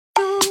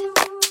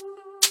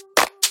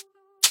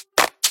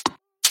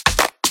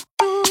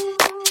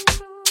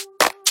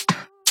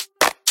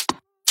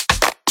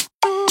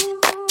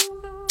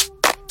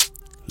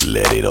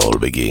let it all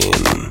begin.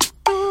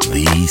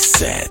 The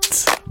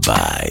set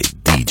by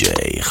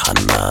DJ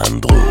Hanan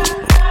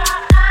Dru.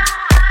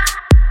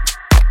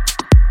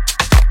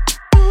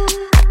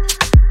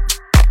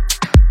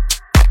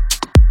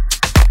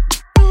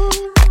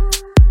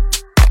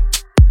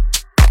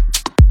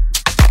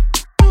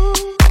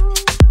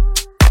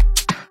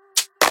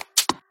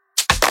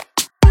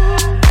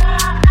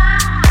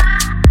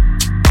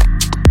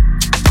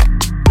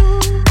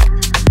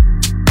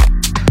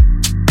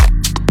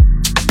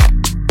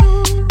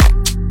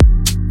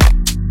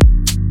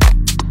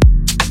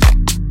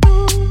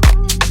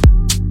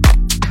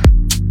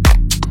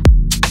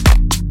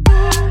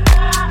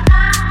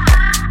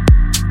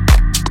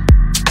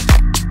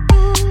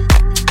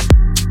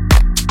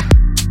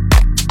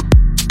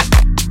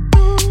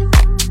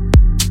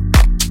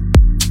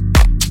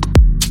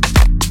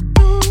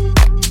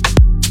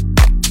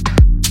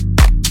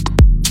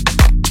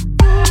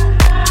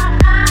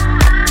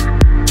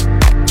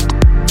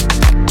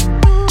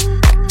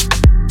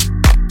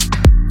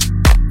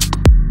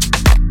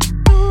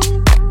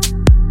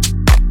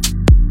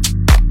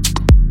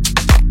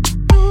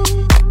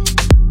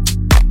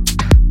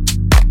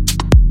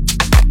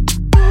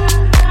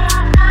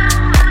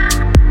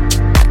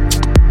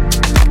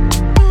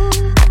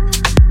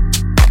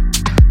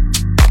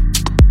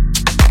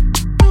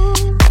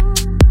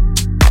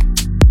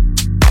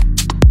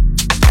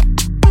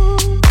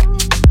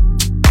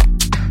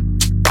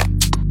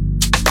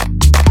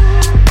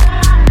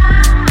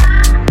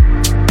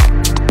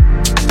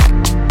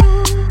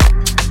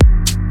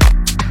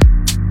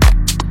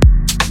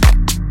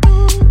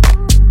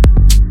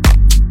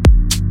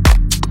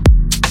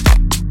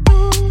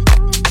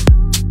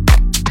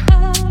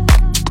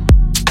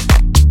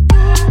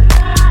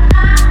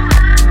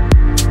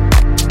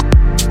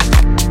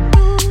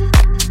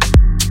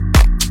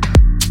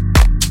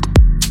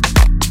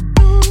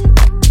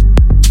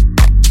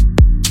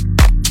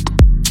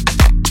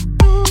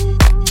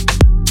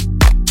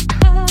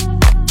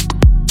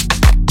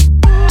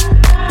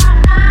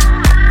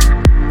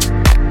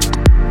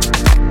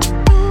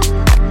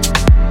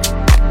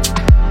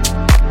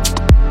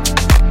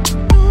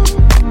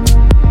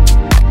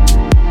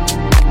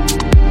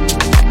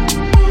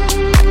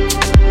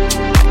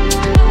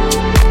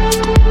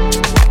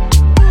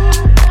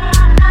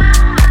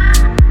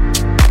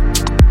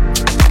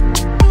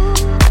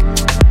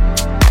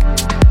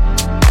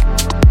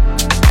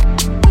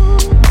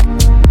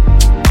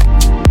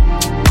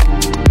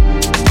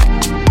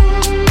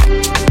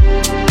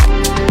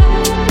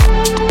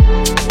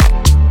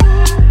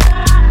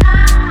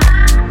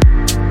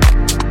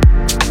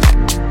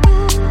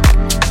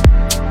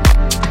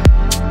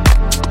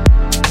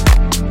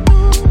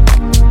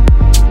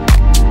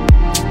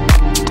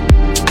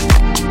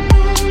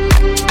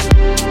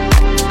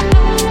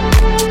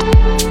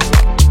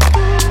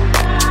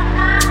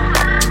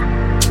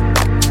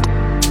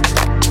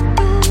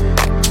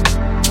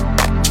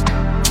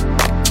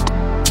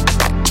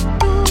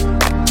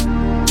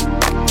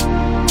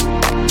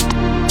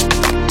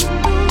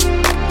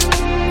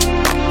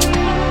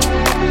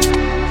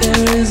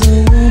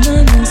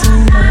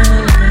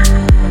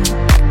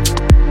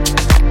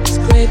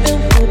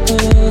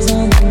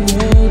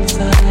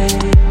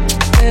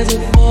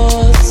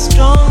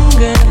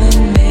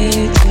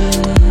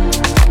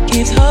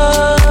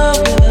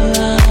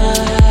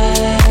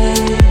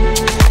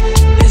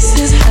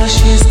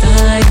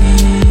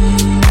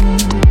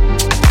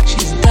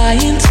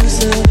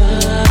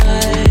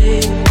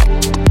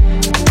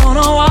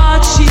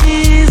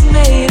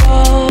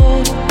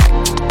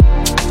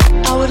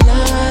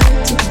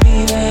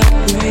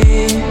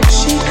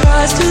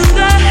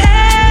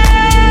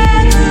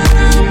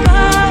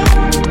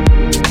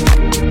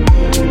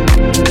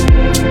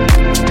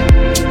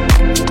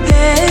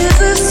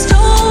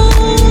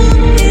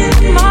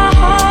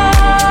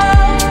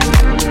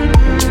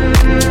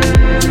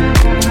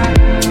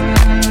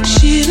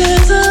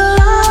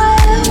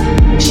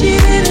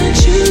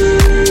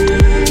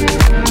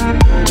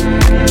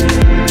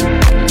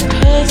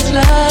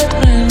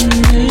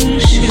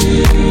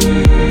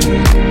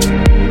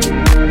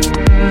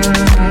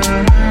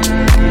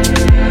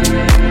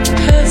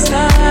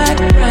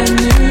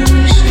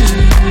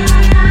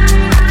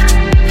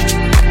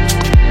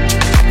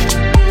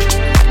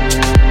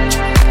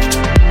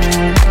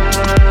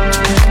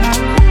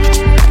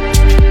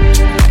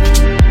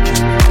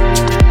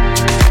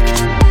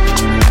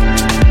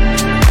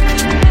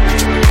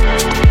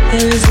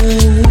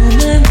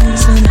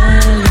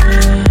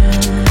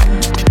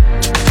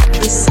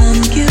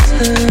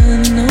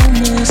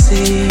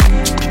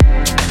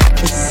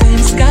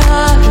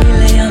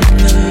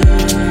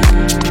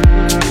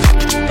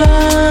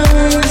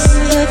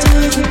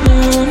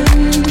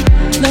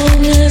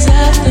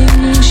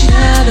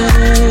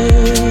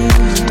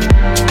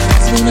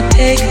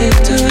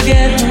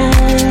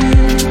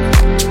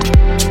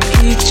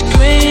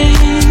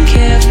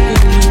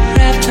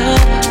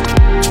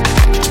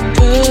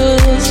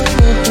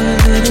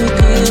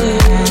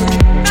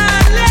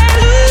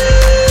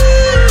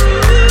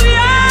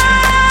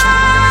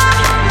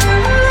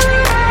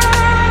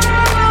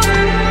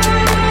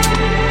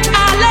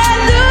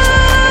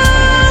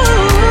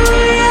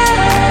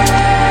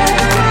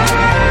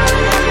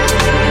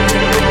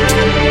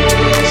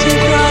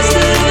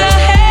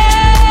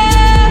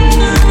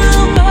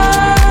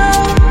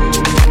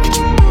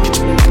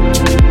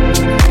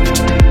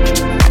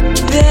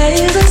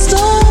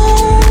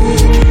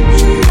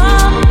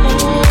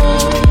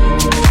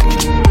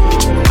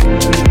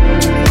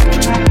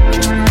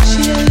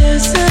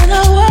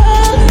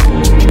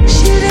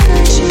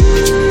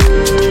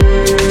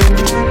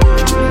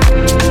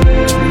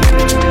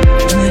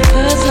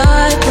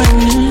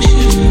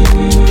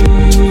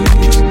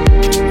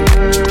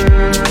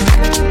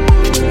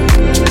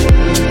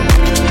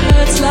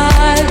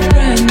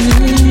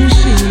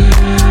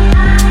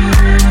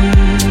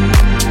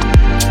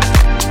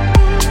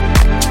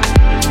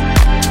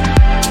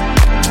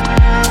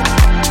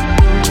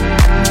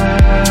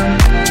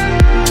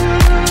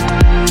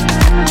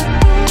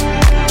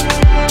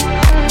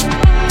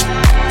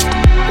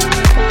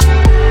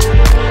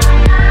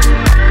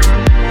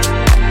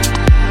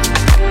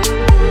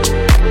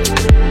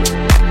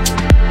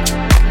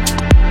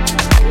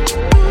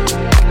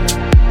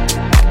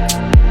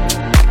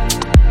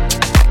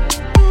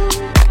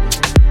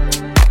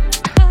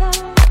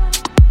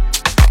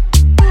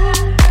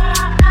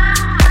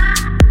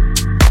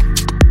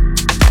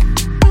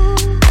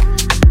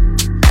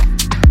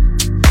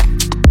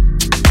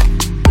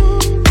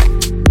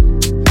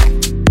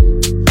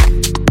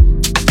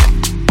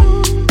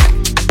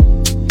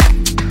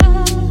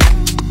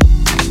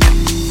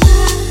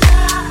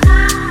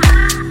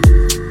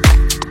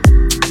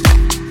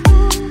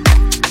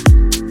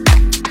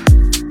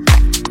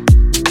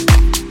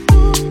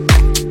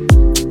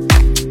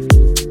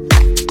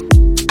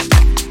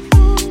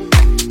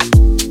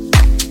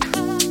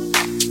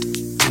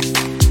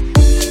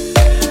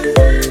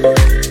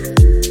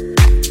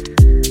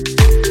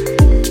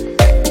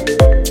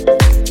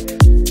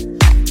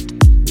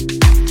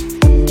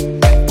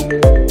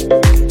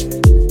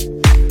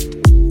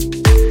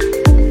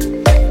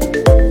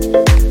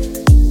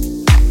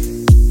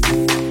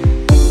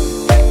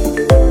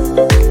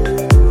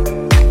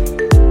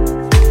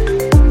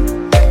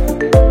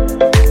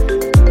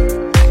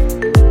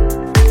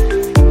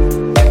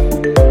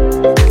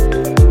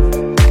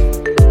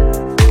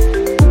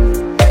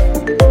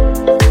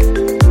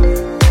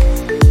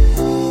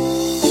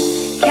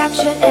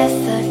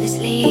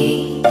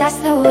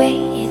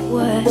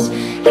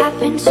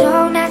 happened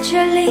so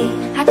naturally.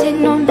 I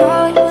did not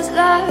know it was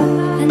love.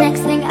 The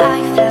next thing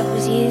I felt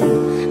was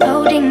you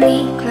holding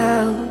me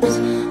close.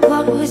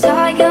 What was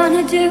I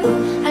gonna do?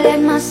 I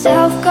let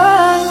myself go,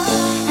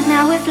 and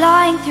now we're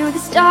flying through the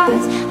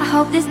stars. I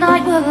hope this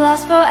night will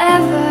last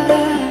forever.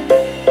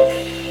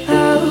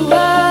 Oh,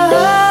 oh,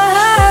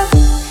 oh.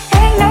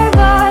 Ain't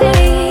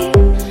nobody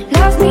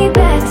loves me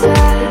better.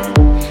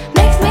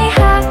 Makes me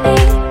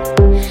happy,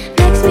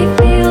 makes me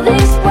feel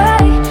this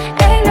way.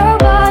 Ain't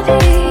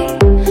nobody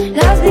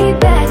loves me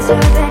better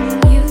than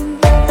you.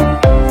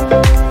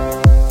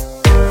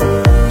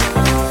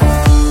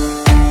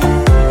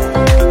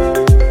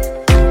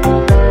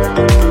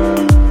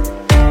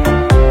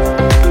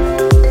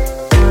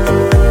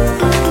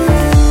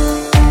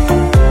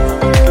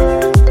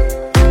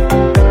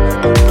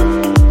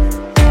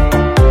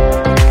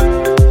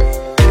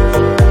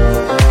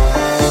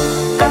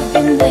 I've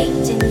been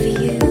waiting for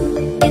you,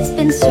 it's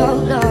been so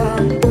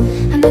long.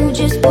 I knew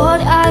just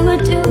what I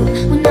would do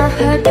when I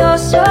heard your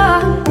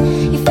song.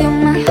 You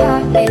filled my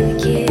heart with a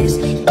kiss,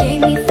 you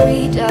gave me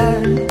freedom.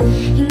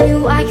 You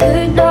knew I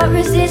could not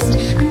resist,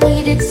 I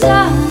needed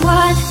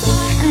someone.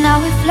 And now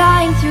we're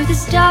flying through the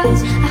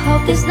stars. I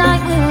hope this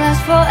night will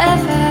last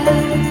forever.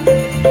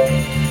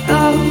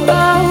 Oh,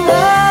 oh,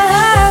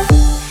 oh.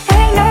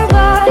 Ain't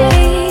nobody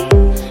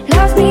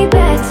loves me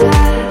better.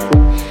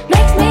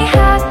 Makes me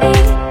happy,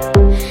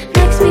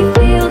 makes me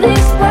feel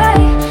this way.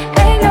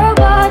 Ain't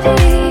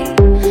nobody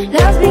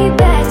loves me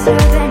better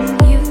than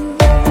you.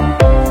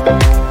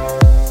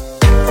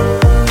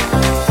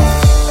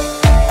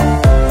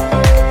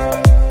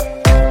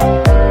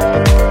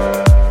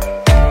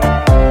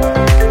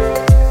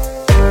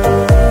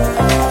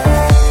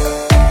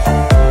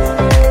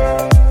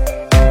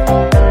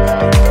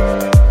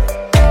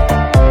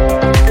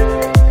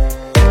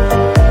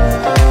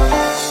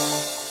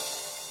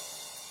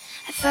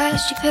 At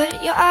first you put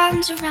your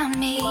arms around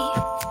me,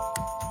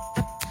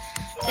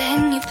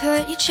 then you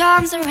put your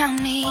charms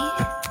around me.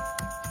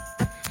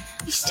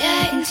 We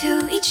stare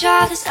into each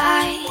other's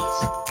eyes,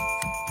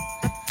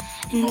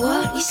 and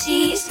what we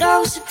see is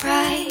no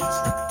surprise.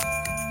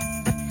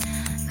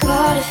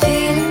 Got a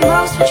feeling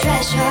lost for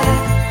treasure,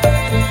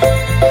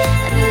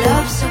 and a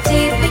love so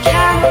deep we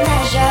cannot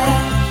measure.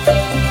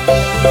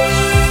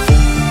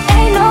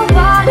 Ain't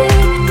nobody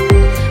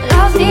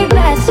loves me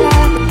better.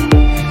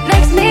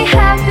 Makes me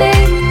happy,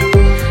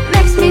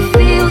 makes me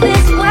feel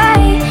this way.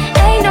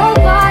 Ain't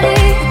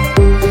nobody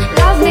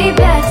loves me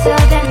better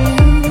than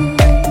you.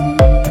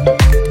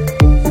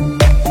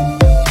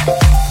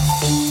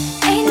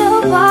 Ain't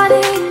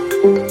nobody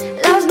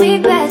loves me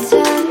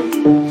better.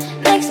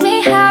 Makes me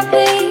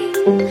happy,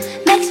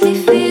 makes me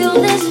feel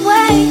this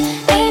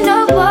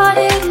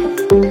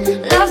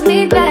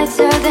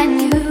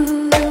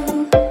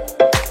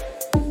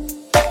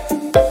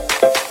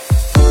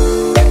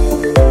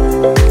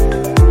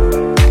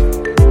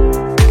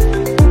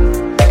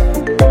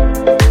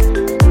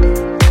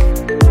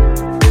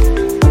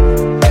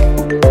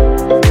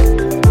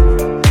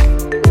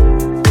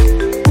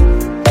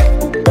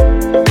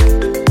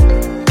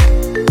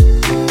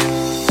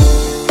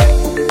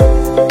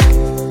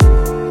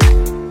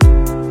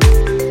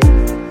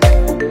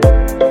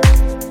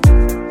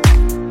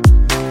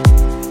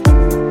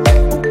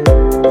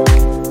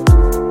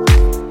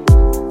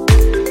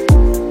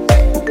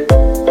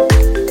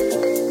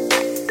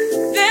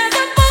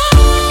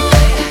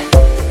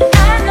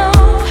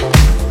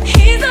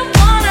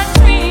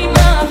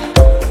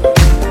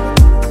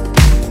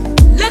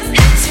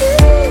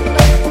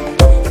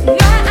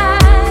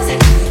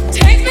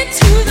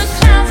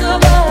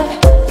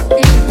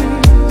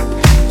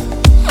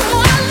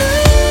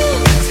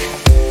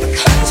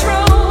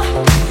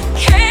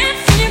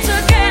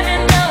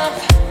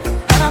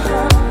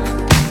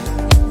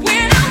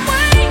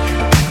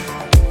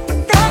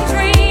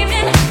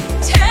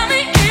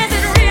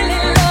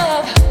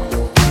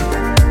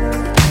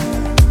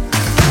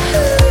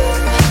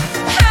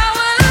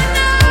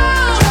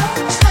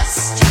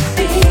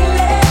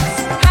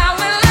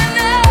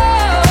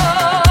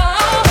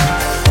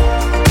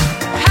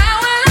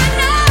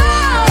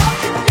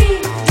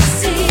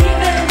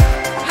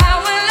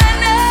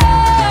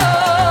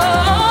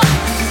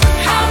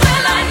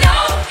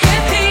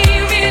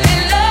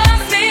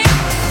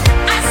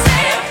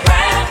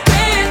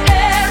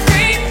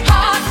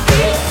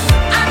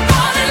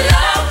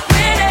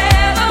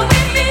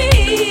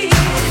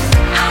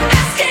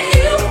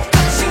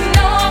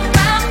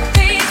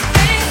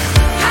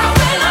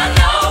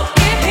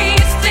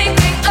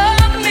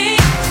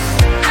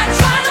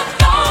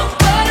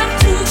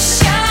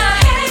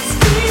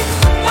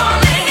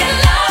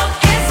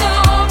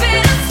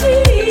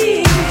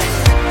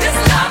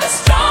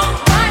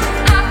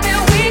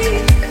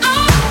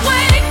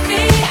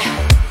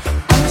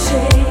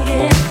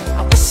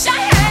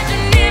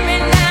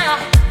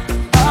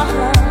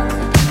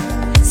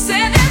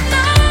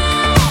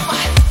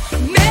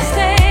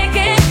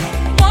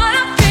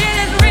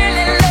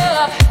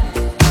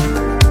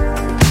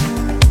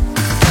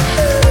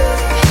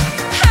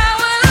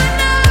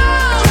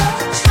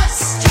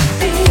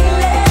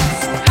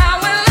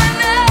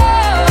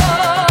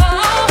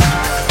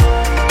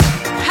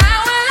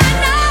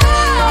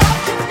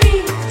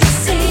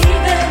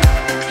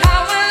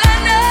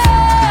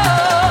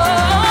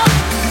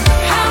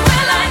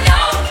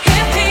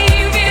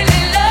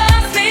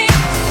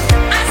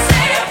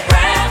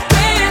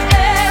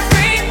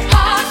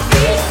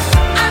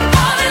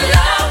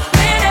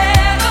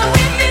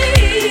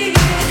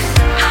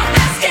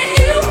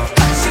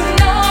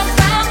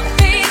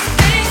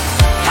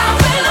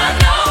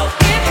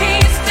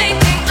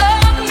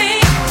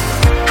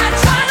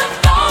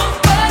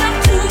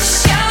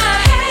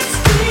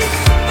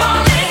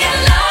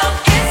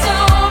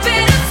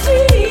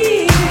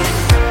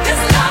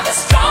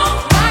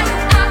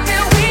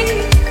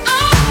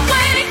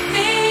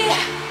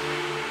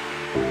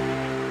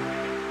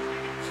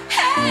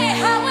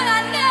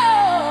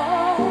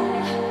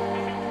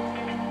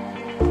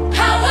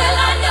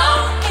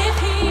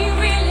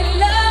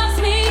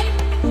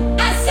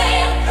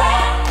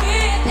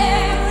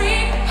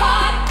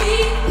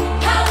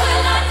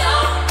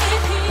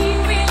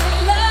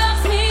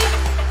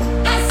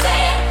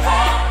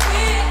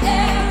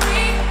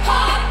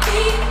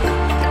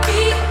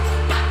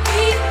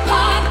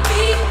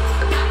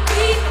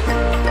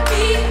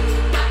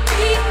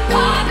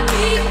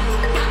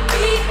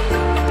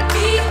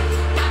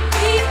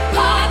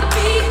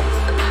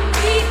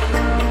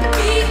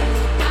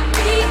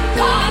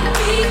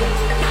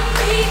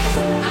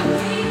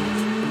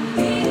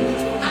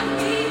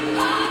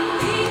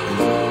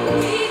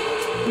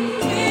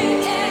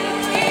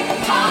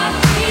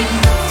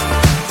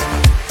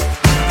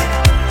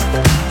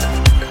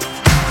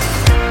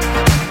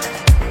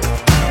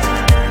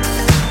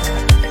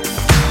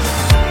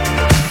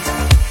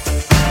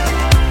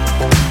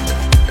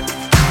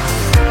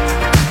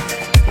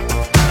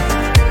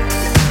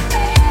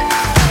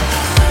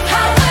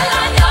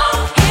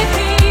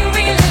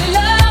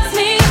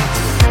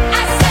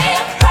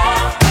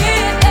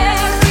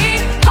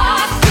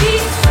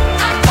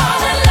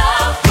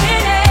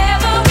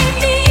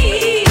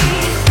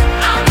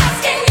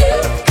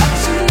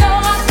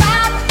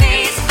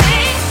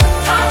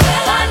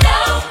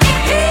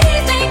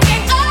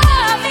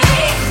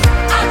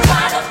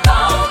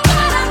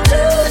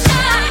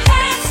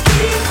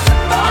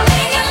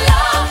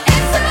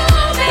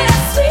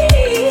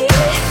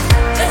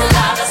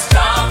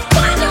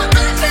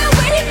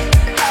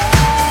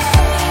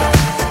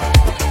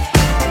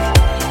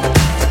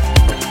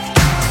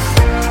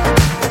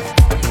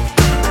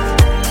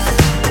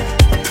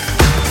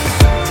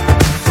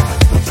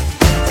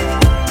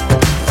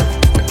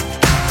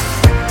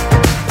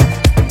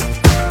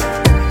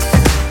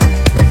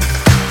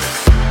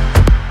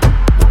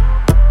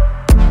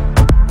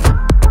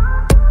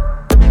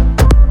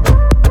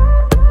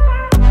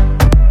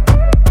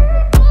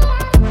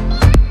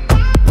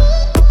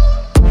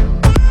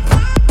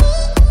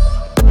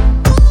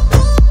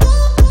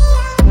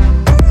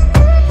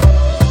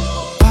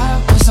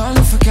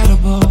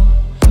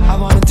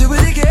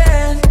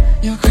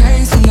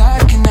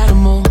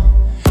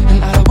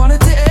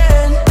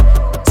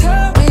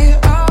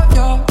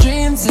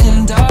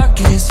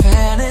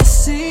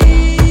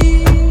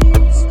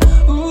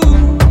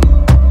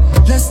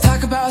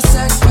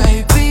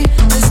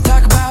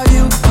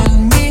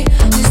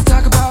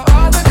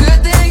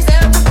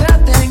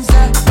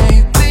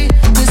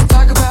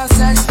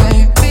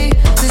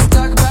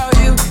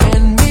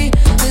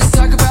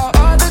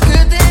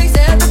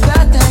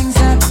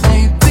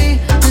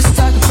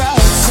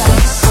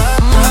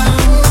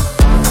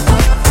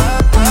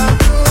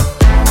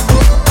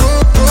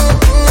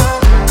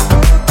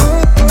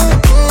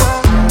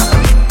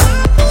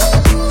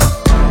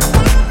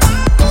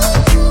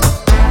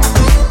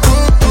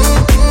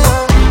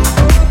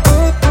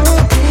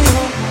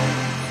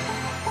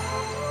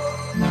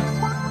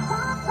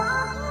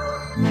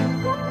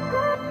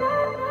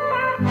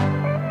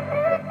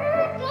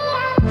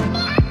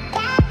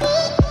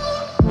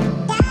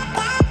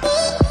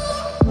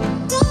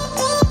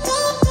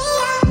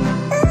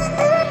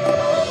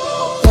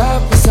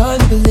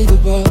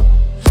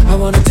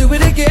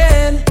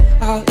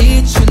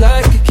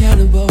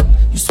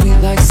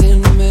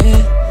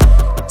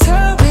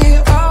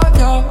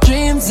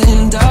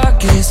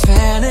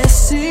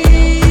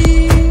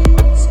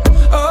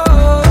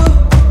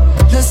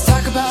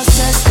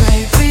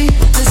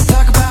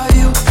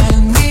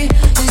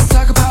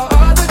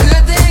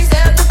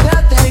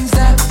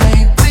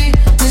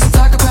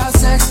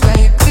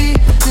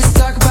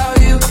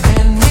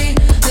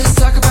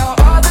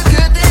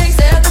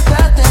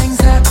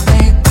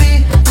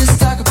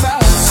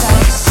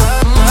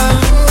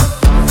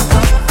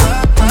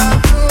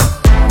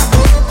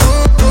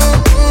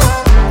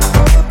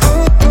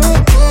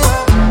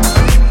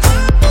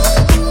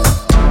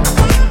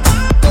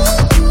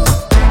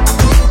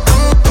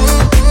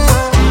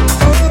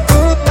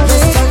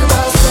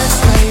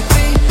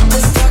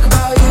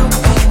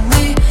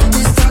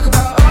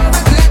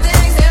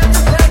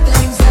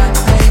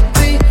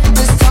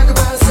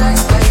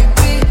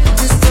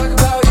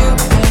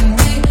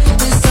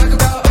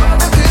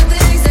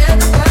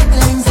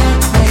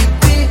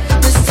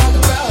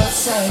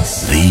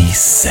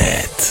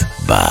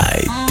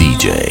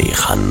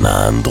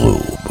חנן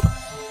דרוב.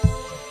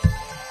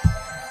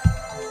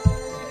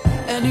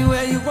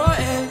 Anywhere you want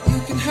it, you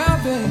can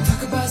have it.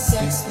 Talk about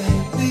sex,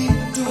 baby.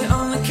 Do it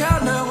on the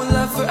couch now, we'll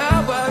laugh for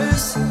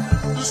hours.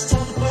 Let's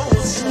talk about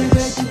what's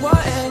anywhere you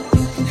want it,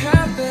 you can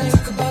have it.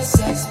 Talk about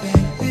sex,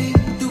 baby.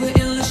 Do it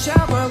in the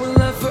shower, we'll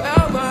laugh for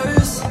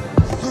hours.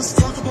 Let's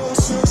talk about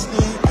sex,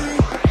 baby.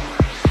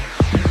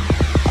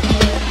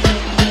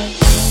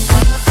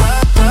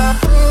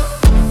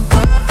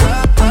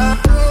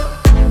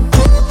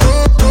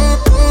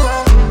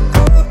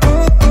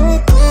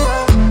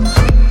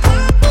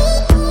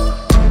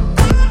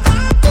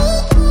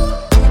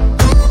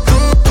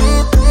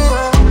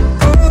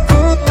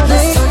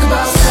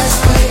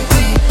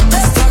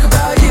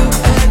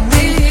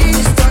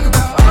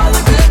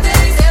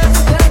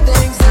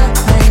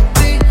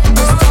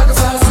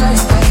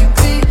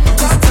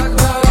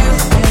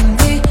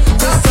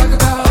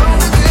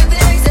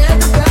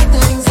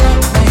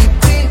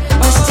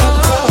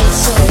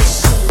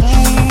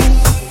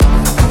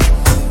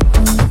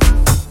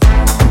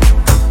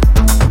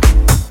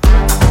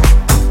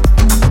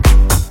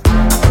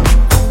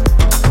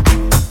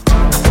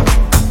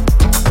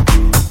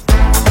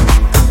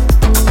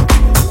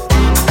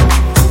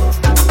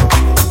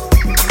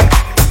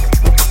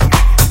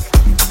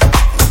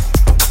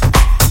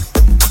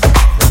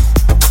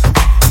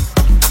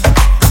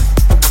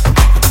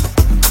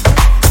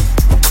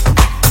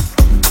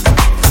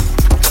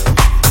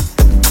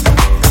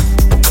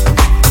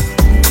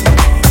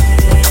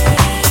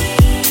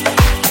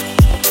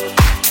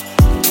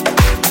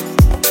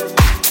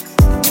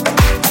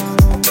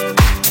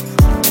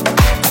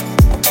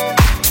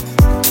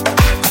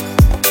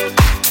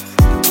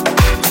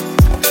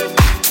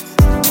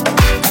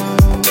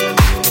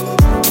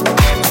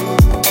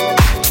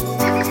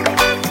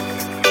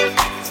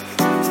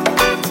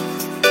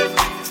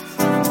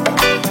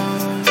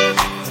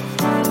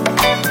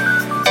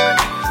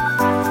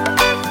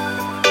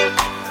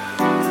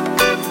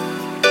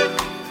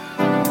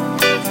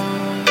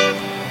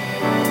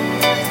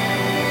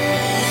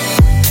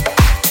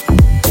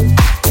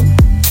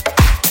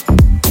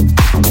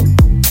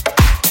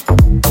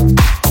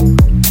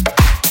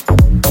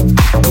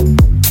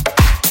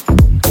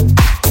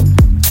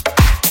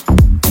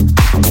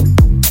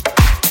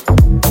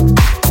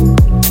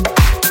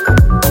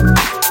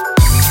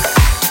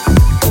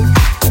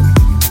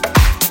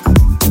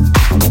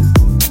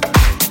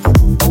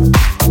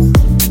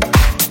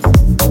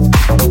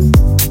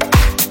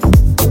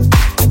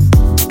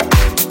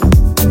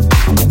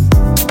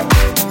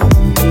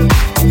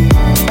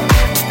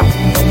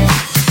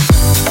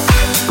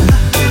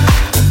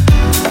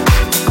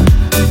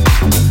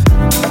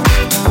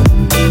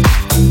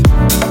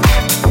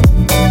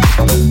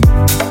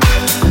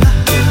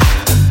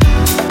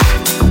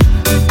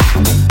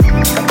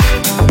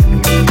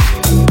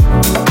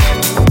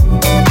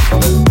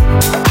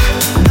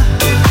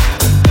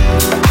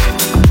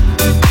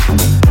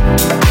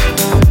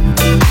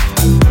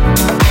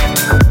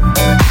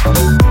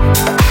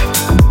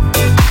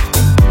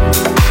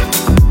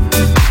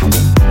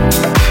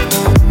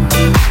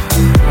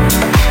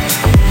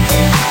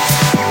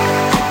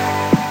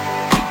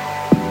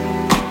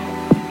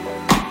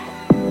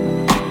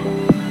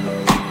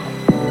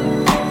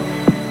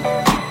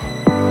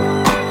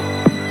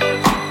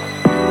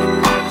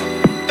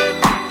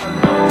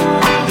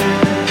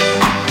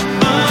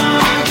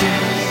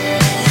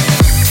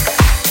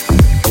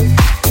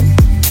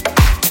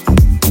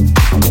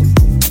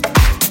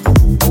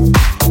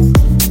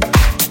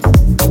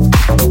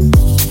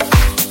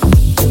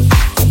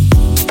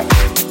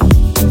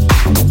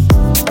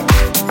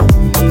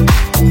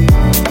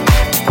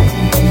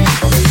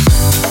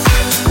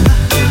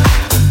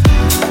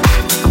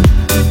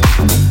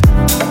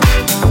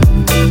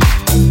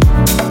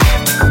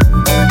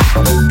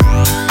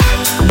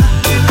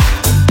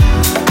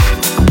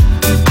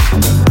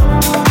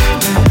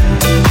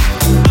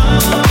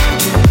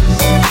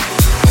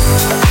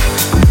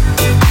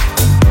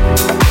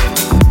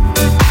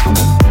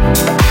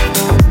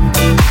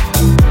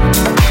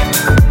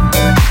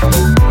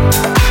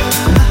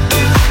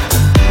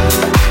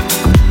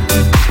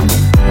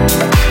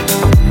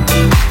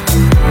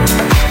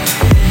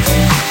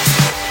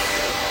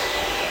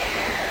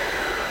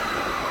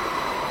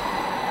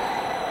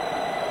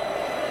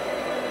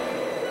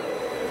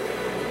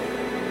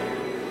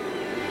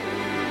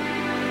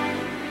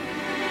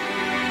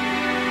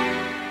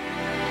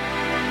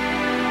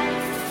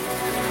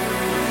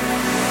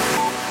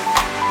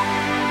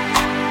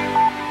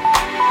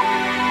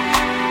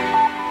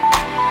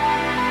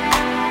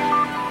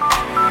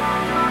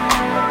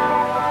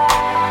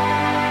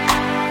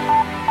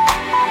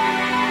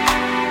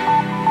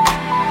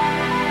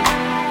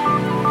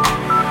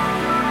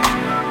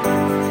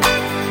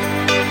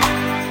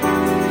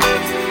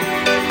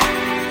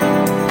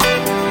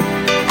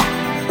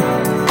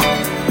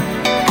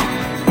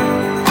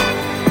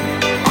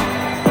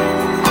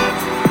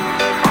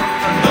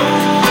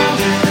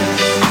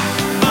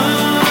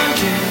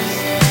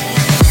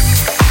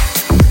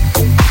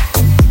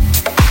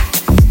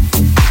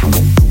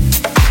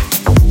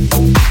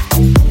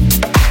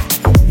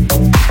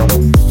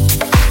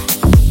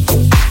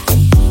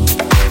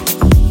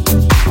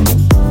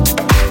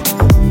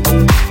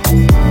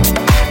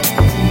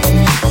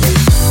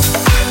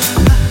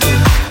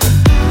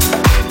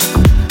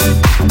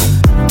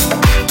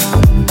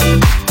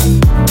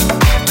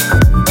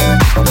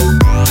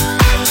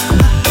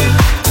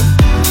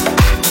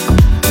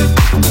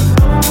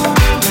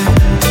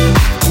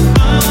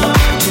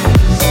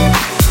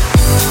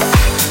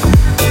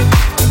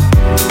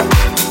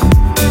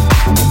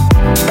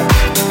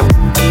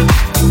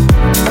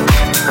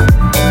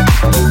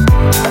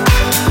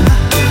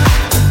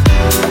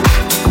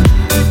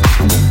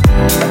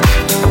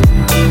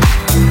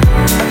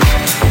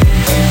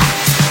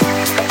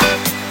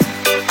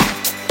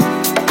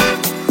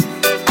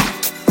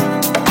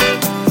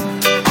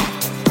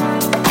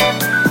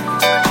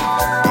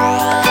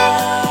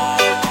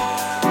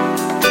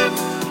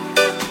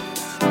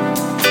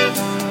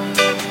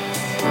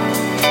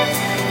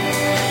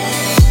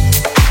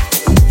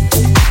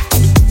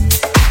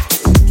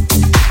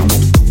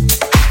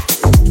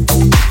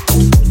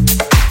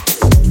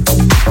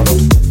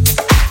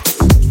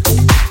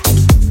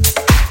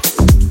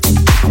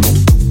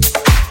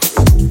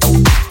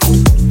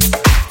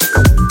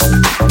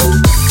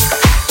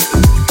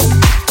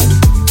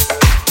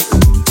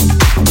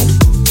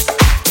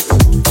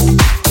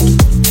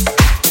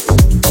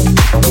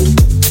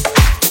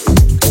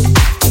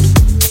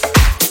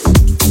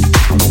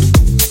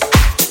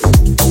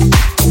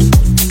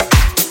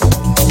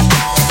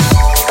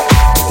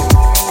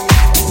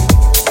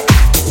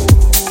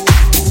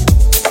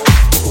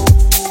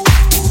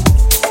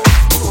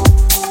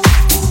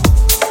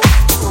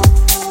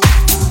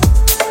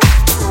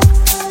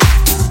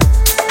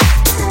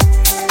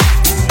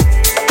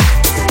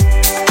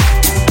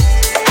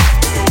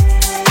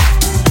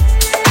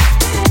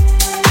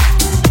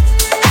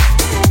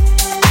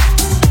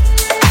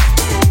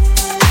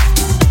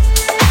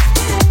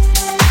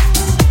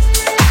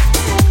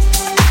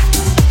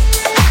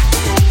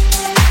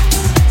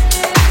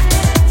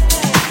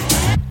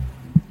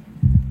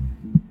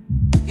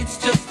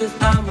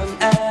 that I'm an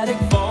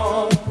addict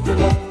for your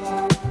love.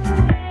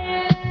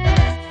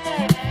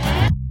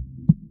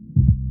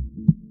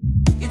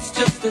 It's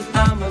just that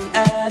I'm an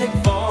addict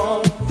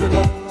for your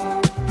love.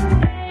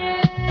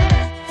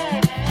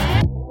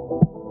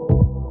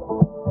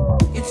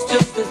 It's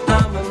just that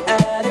I'm an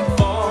addict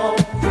for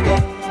your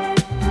love.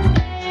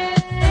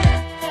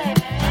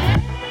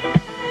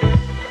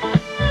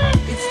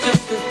 It's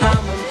just that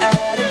I'm an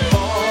addict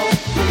for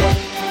your love.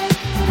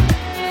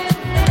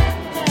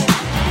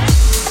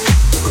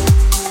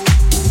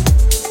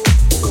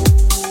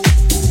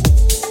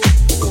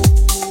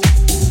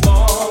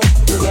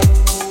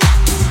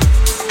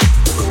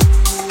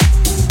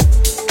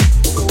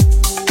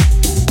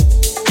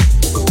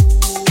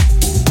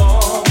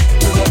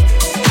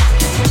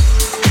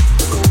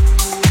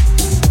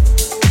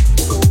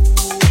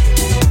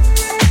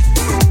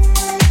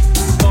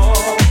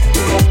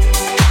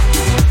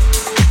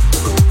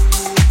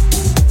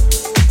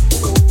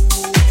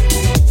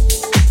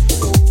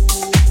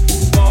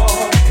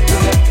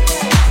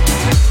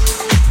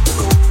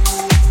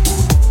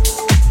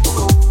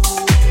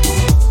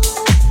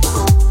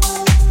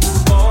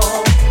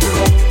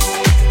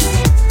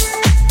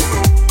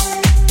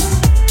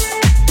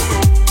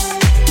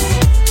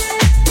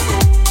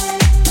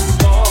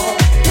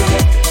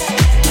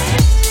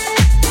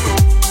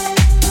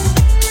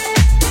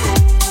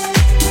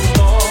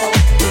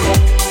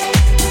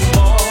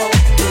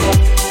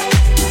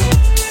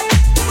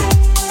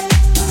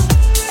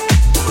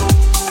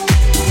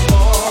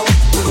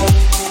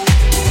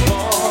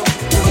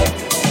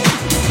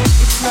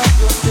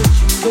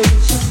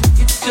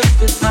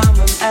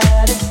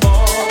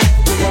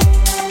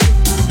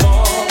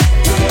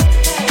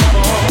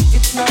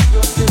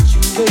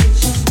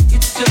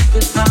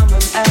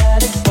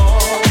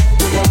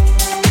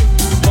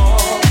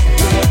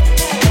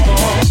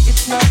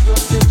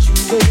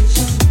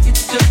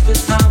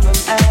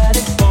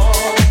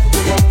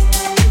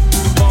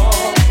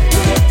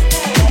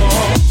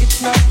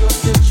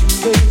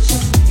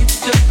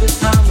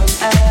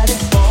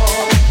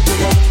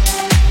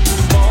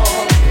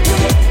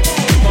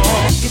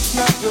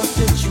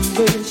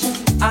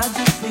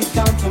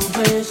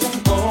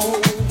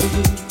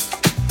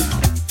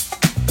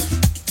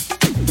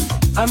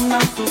 I'm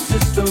not so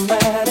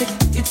systematic,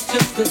 it's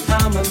just that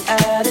I'm an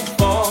addict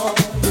for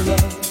your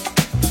love.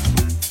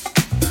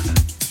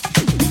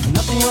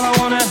 Nothing will I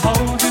wanna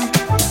hold you,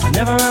 I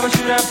never ever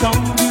should have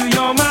told you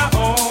you're my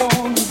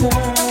only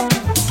girl.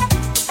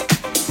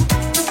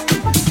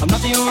 I'm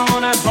nothing will I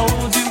wanna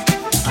hold you,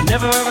 I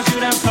never ever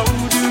should have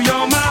told you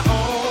you're my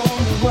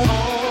only one.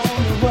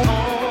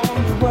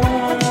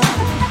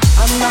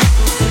 I'm not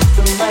so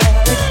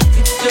systematic,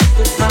 it's just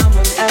that I'm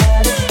an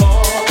addict for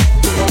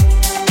your love.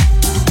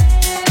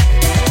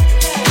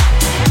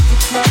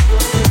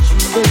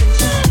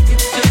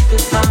 It's just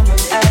that I'm an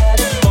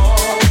addict for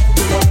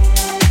your love.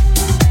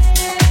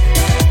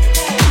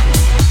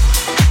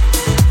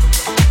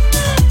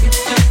 It's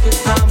just that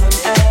I'm an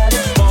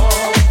addict for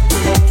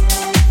your love.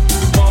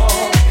 For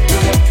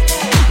your love.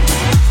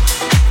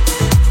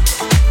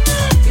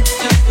 It's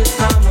just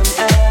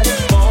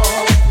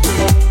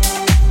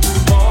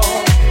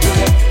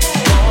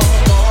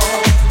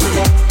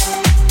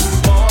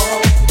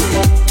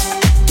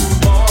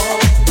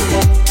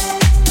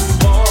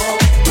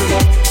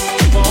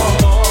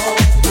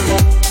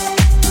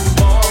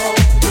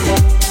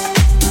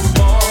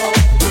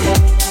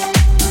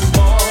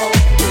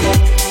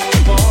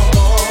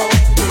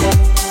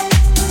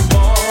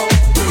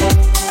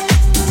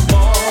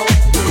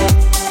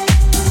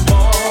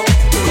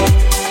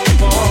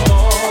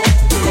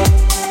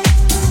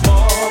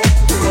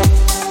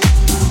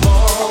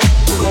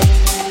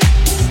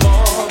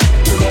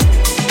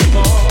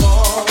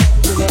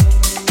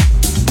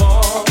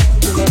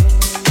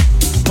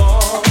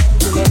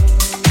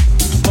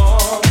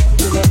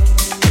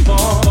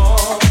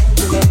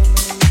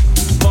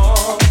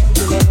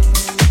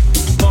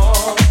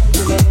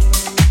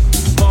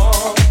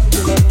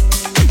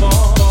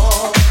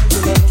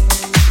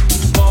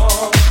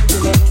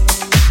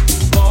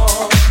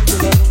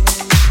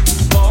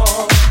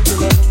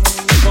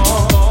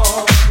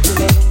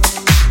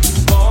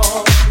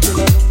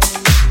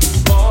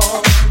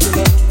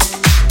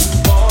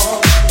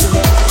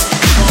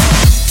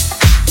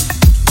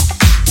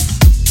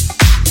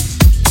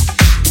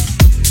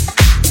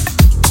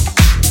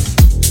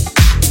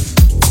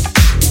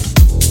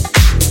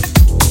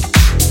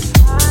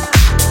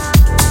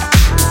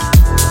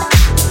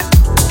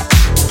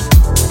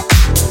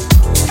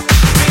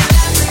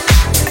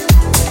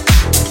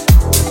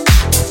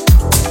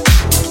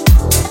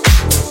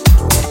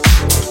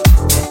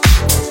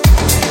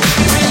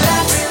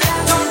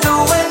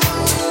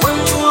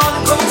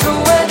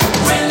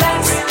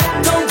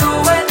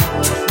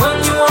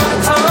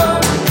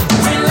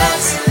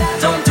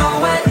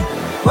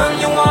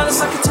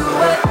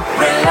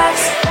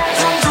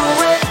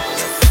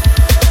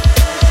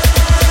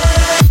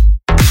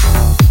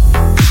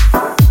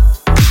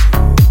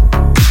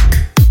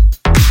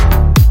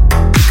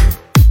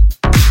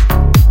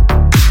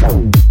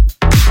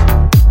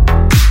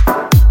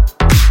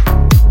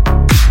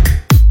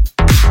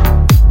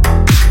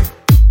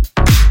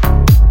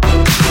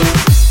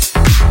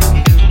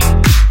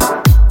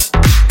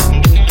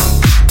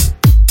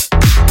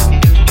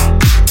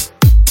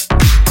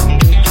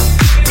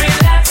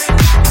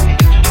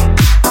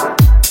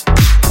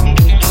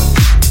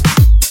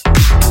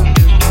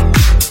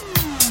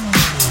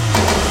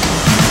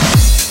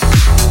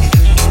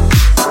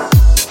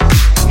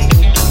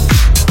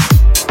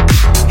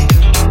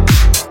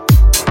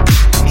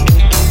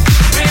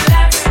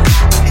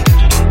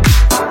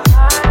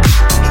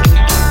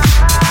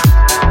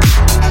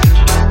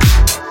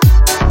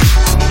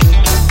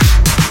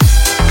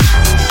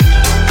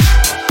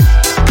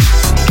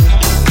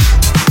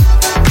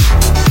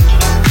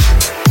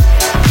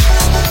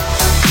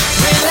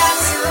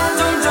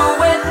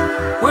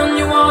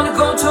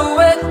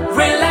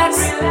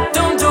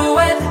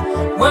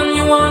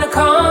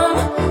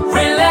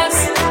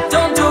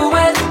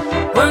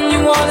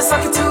wanna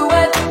suck it to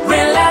it,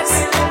 relax,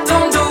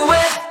 don't do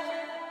it.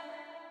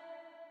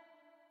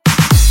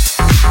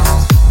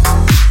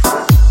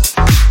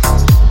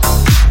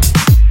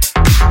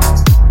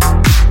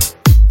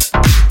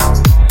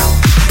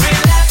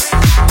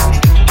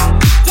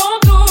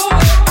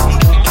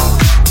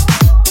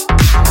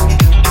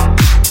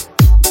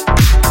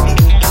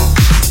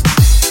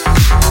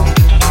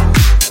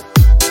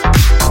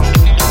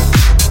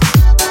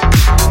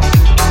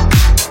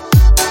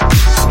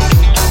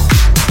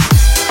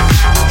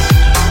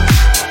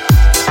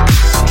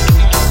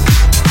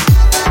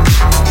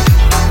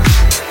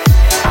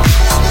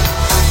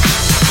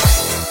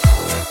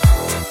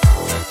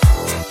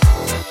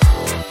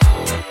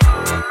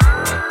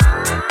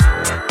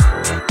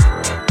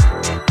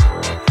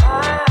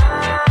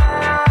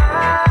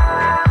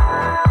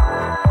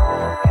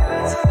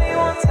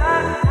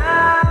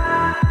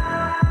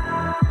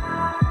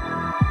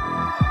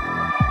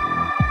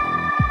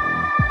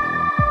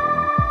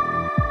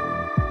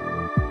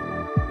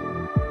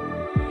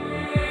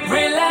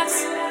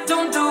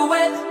 Don't do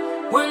it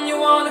when you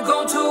wanna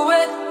go to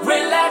it.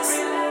 Relax,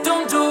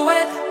 don't do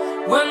it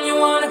when you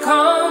wanna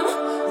come.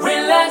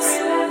 Relax,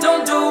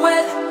 don't do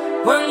it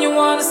when you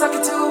wanna suck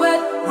it to it.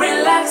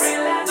 Relax,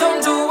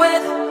 don't do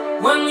it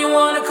when you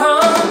wanna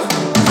come.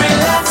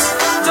 Relax,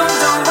 don't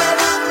do it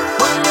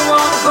when you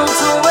wanna go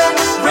to it.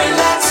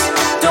 Relax,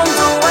 don't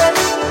do it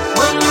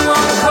when you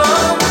wanna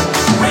come.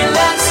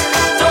 Relax,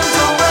 don't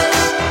do it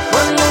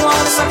when you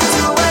wanna suck it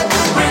to it.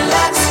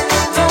 Relax,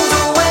 don't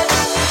do it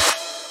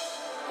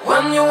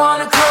when you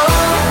wanna come.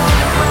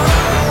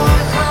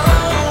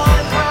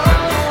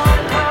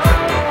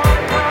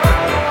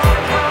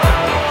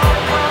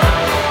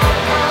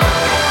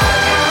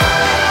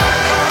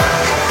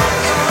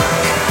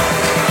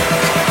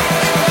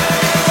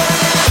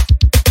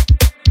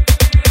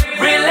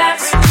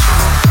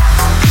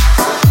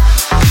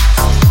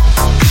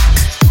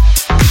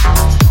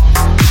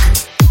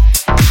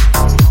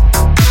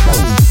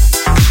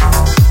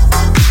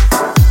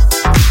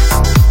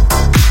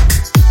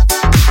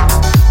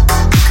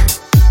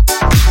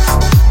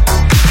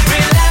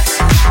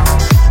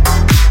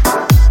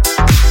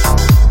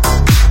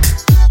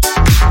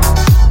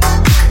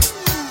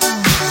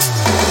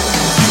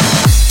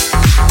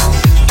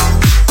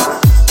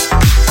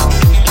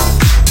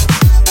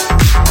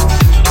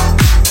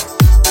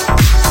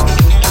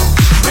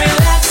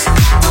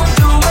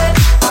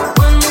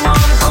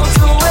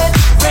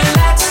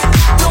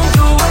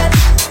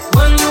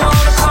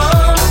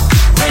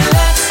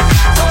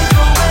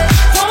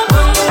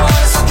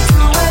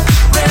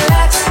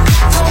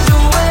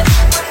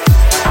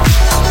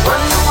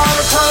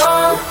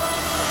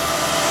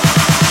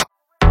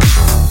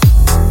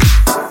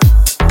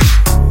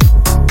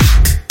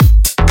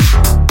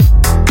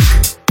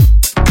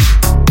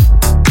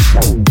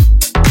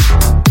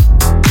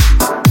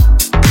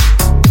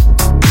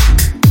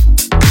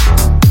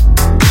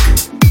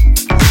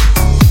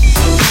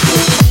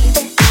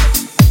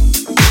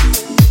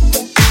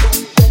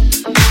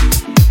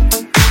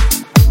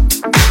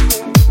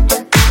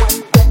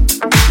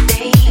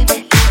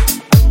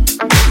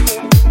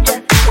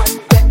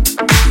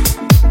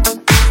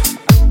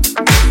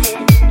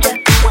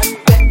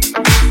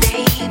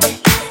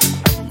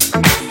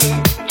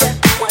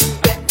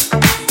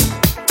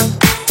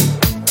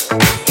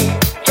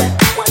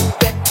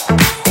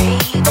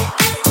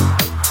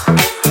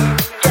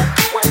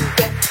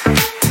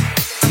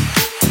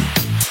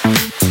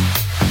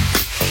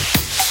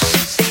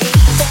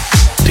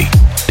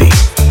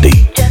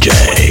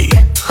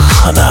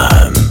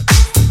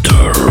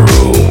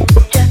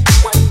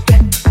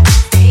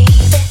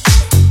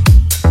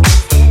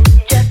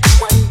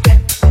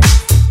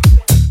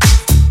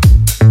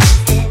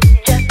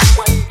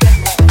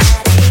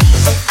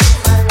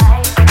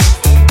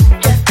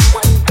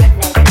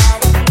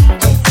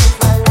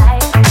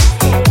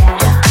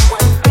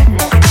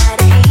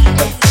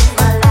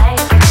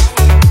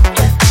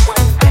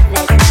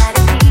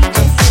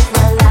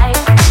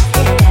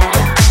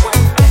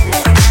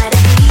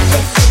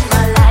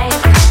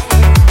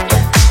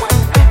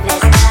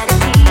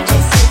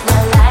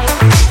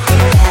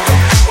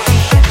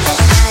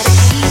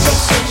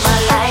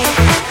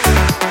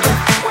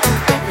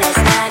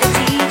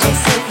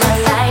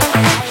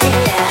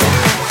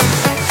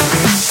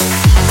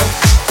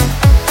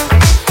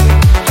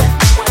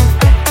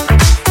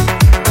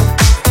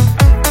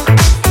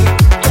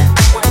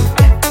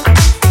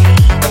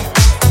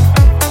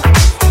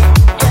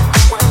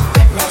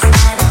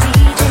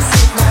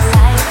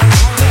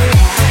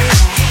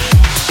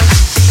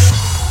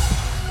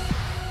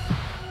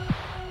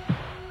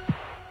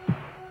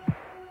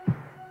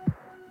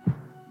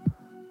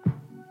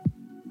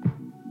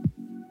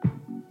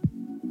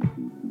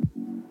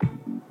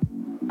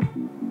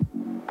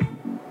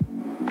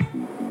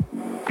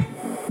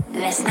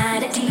 Last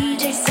night a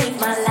DJ saved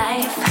my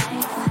life.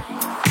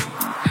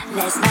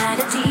 Last night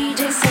a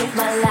DJ saved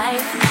my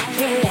life,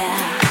 yeah.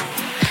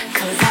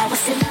 'Cause I was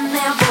sitting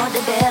there bored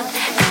to death,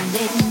 and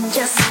in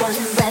just one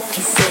breath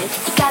he said,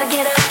 you gotta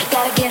get up, you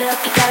gotta get up,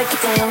 you gotta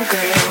get down,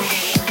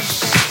 girl.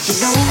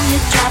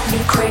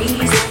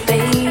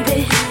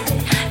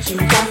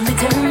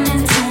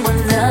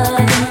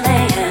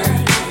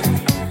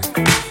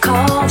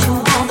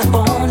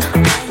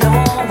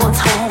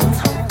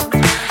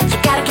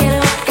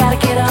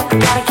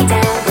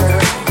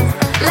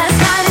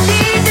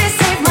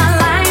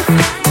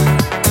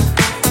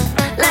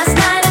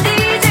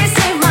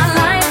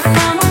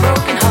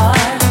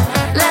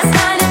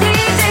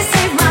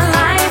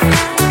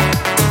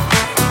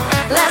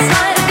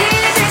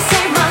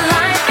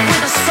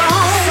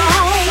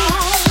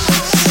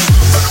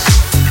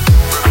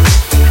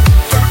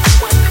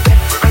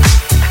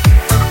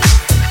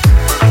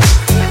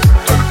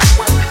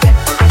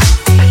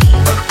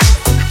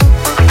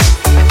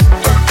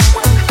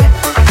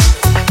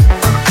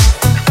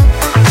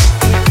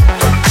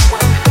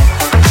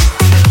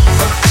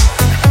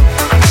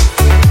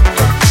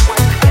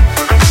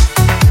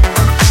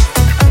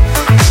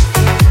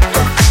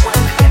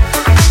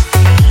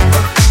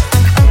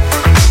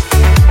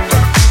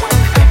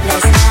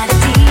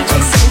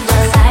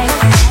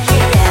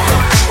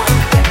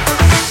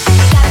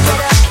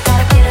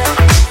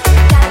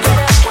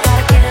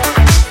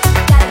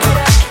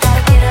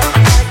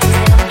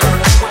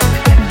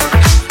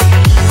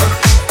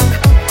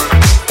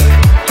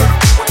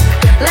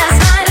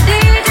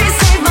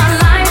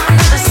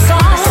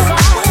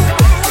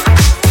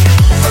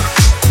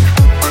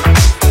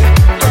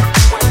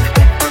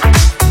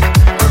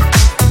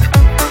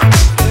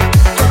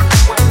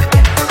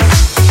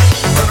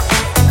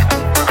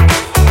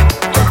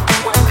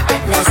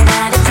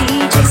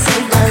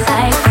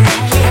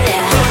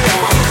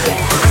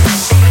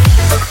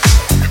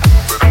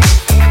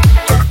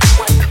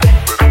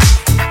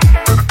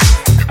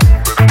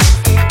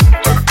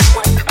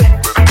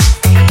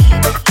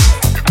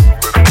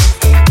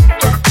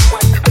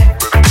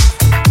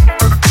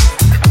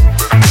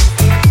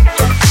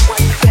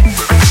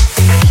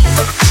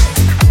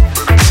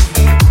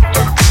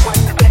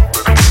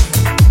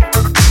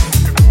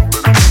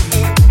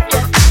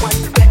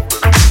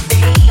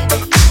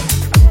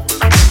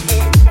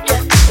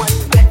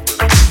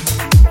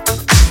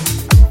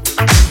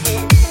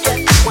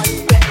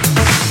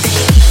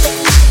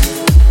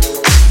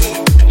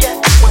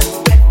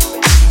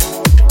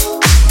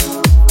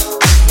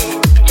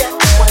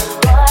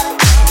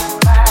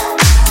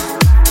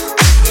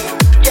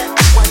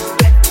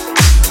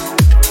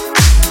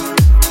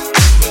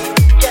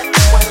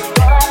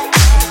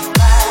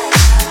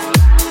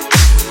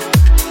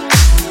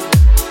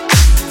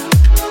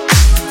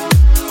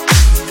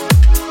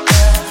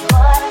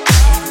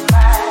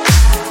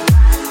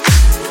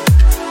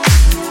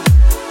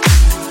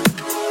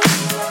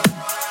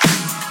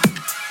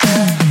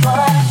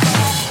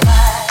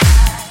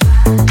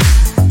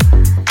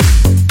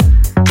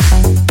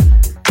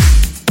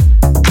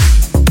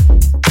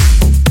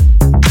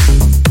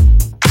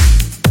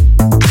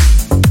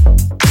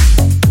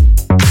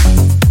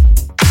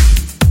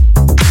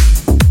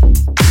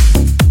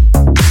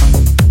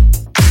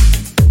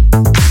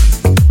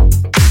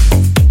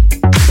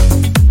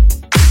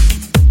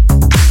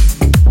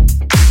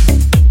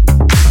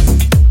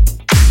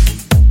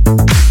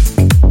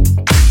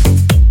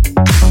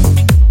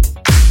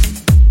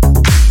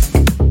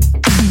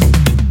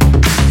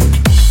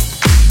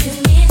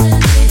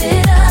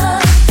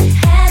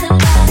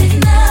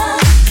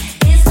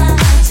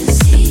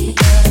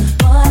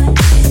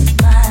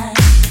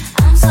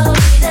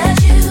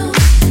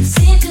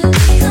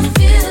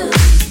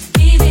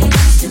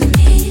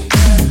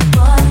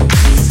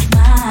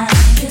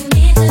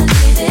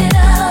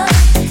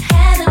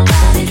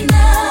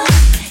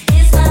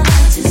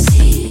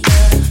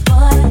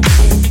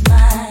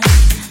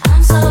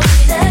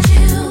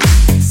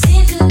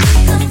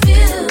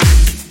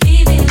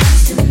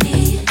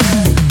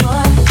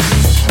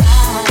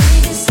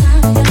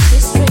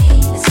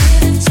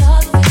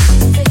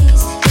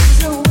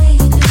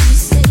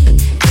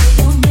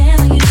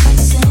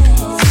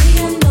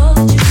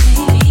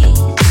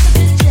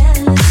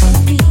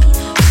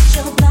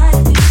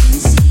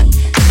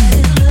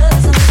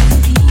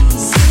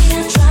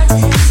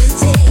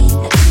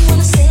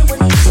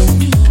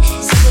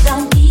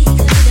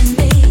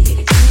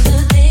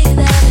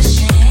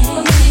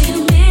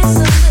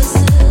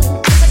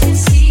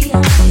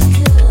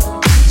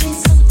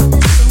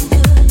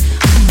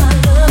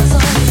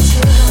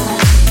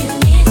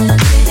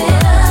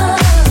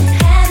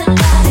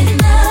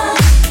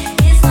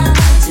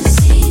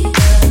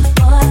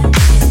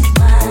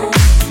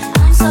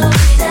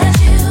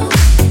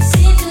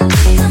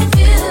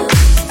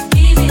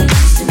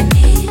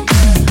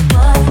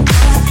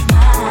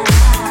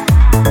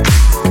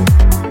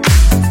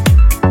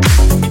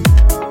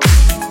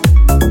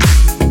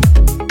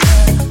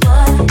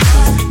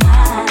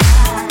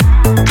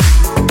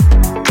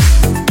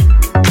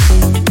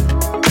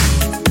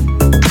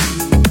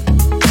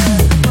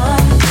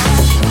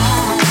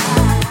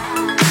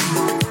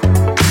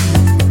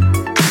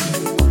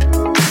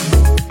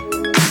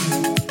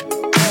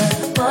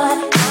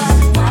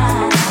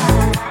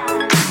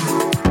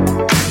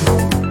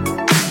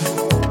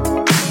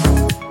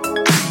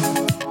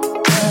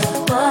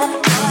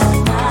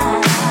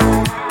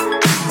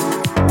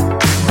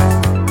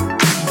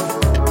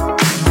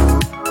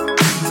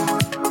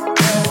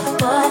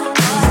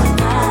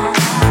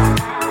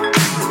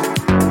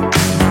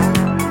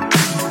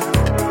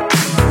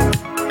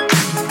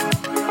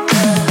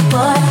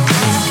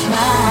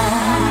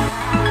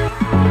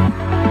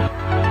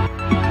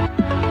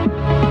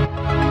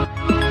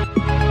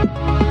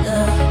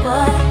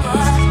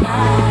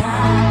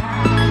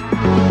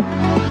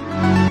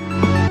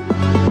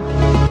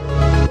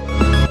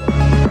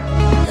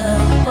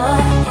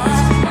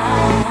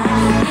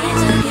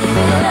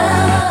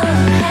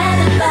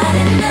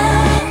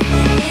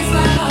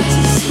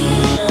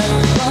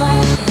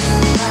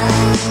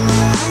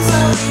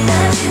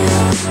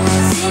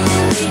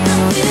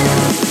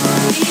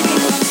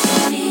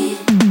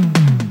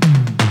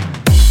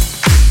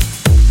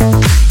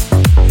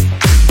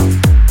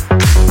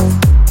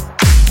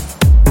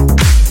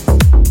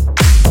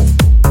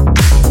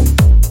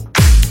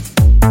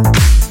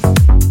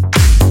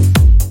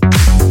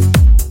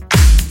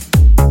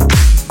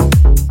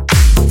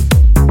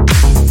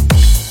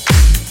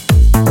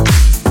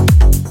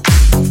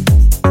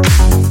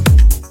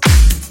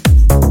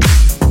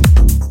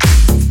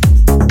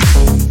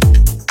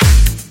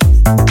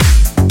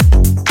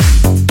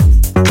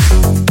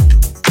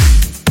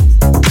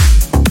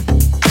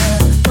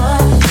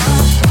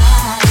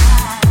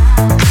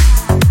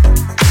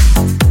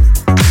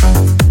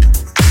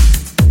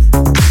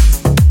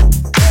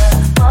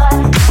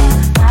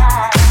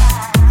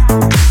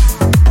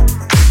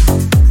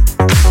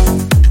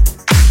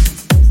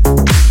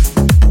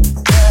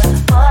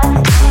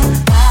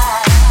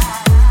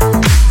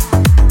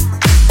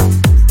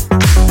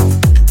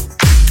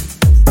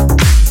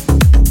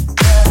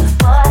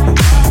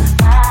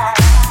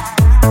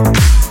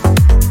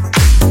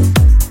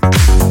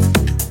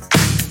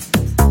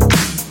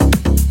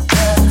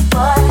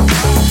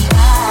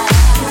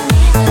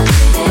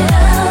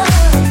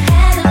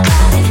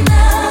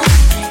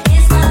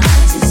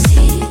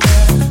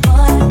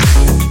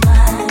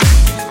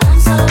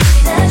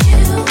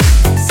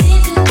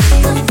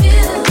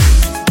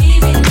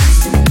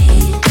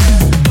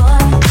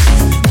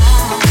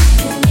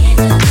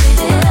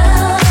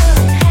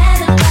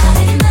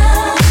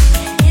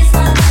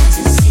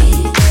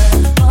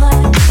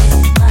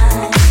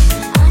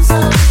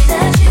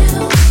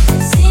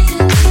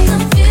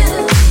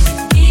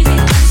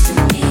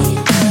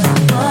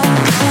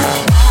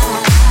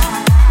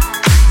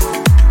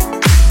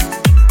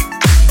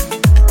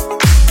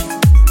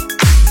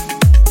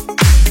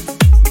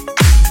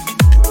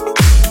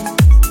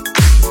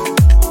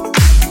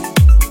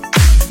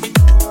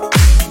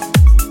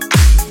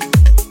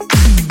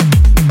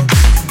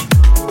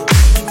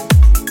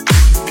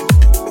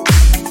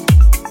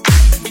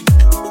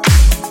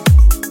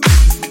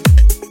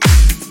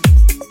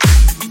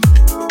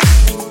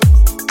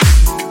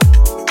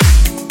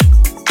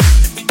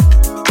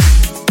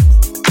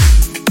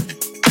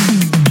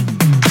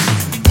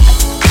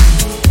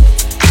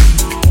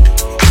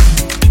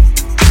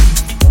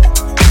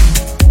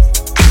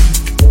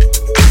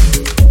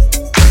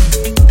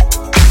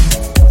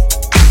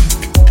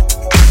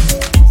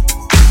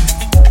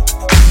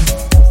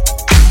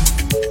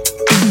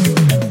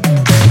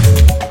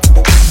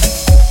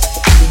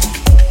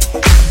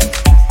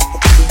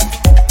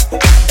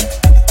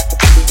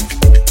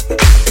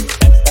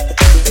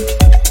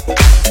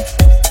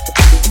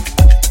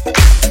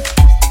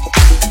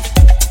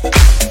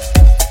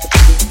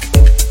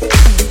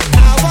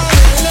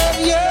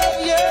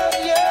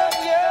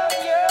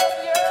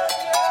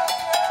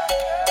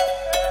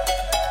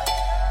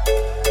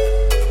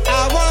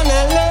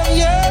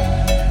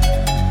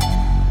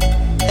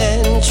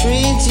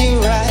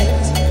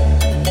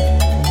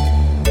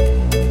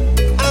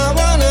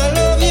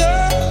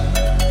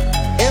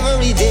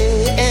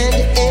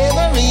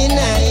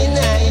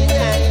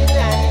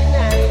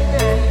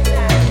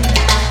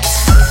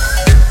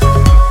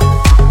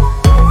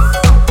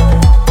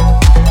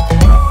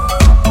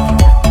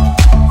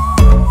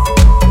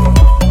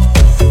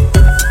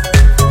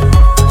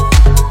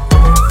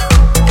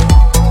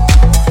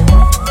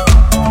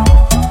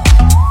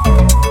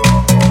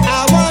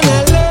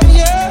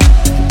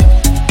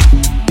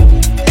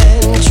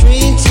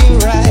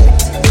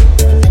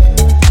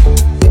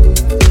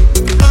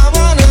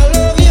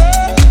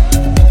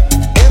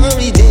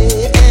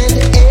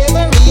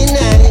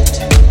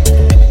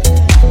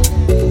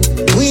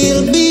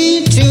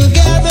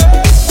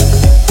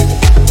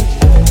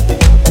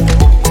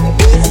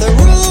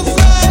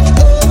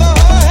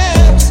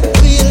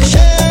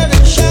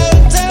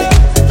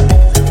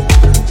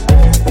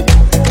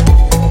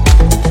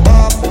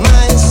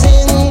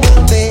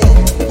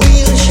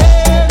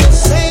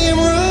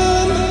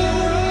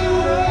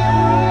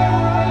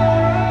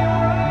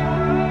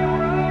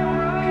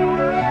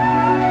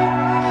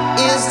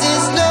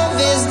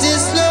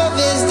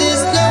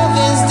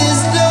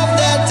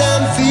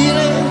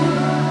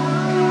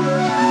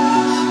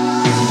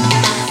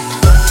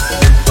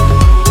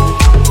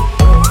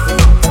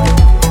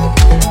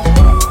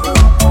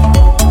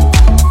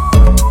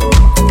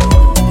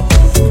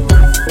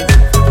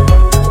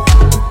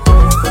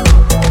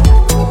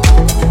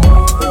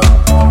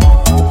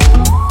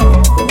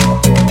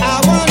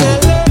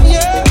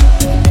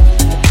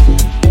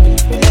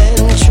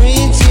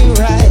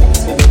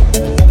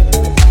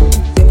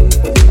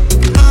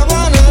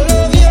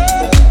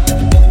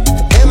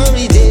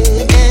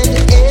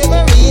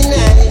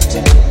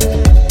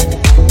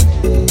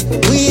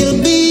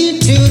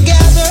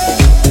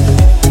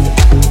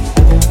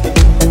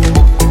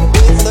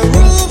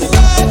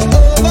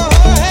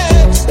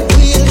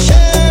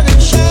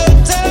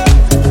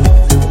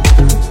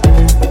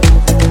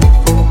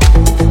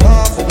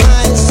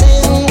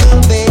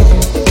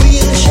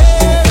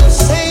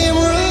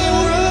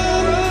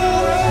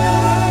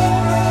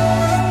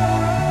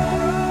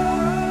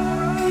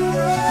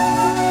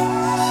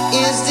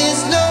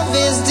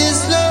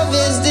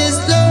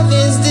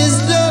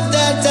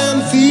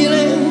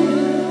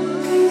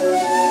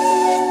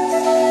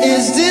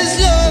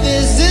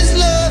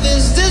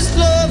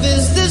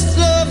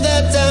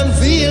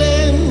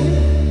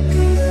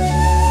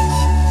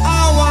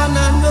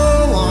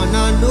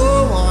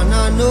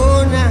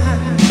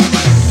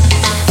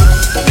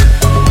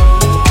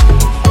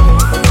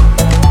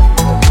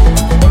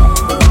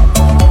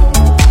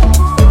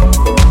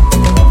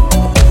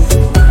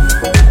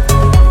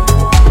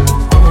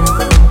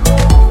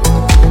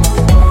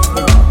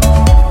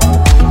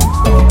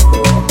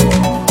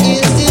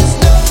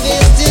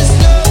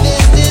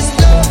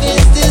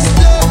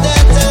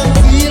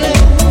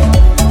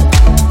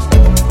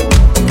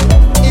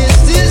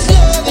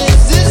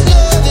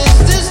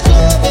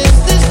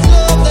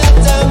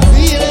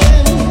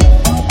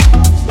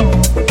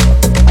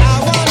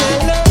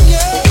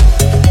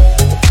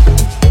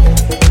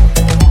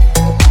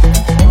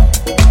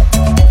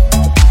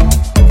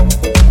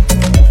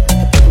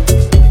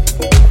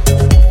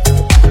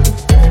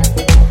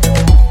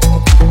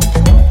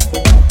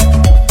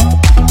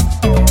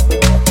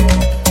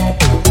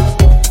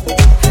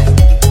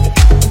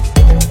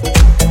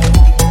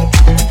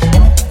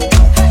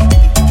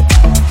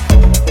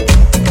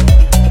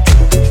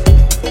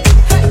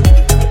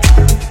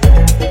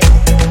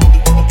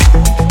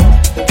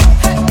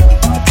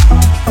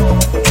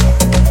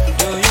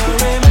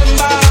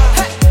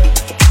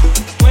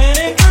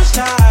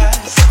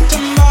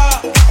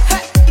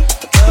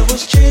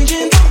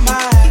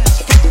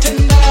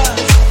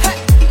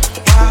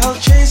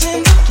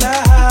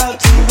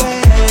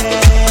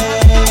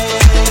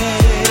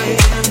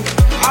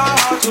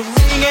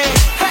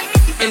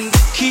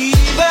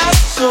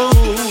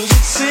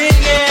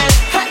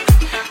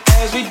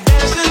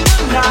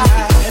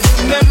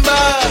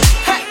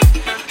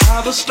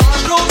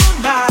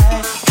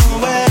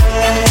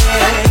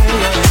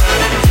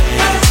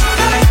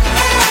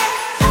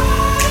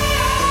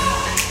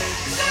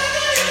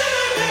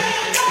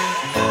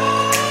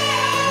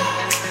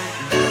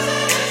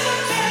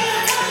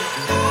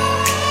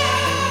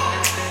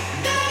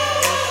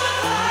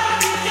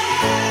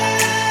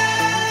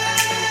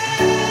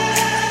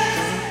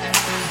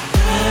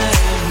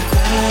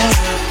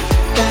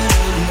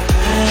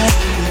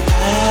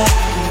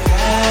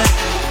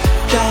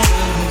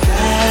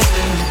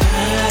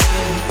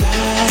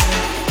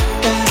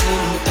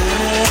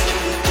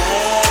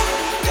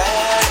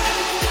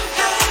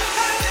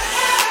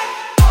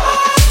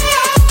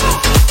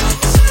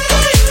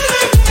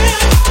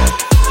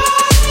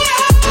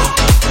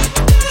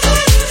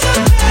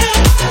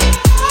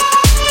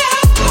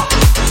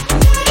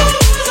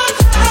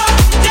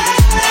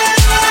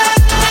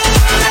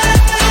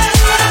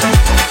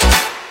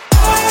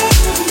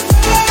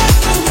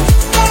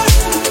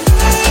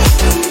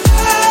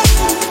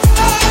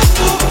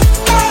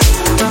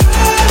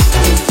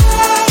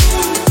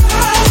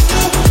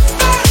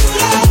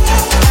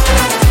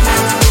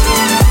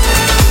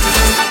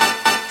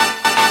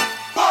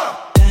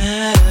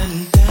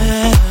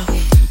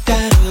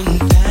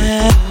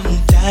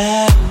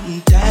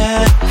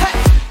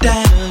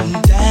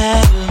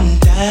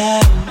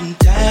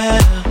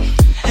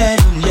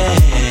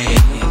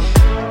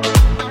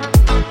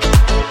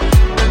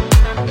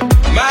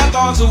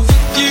 arms are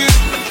with you,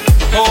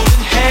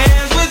 holding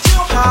hands with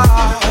your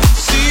heart.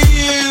 See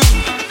you,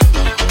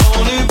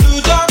 only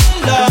blue dark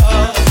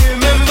love.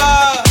 Remember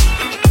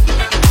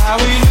how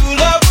we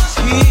knew love was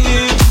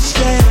here to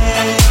stay.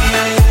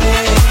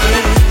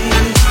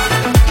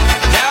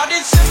 Now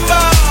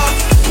December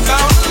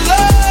found a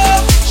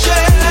love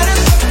shared in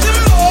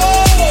September.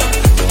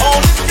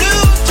 Only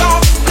blue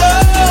dark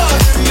love.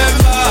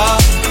 Remember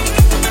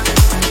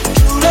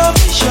true love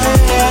we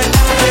shared.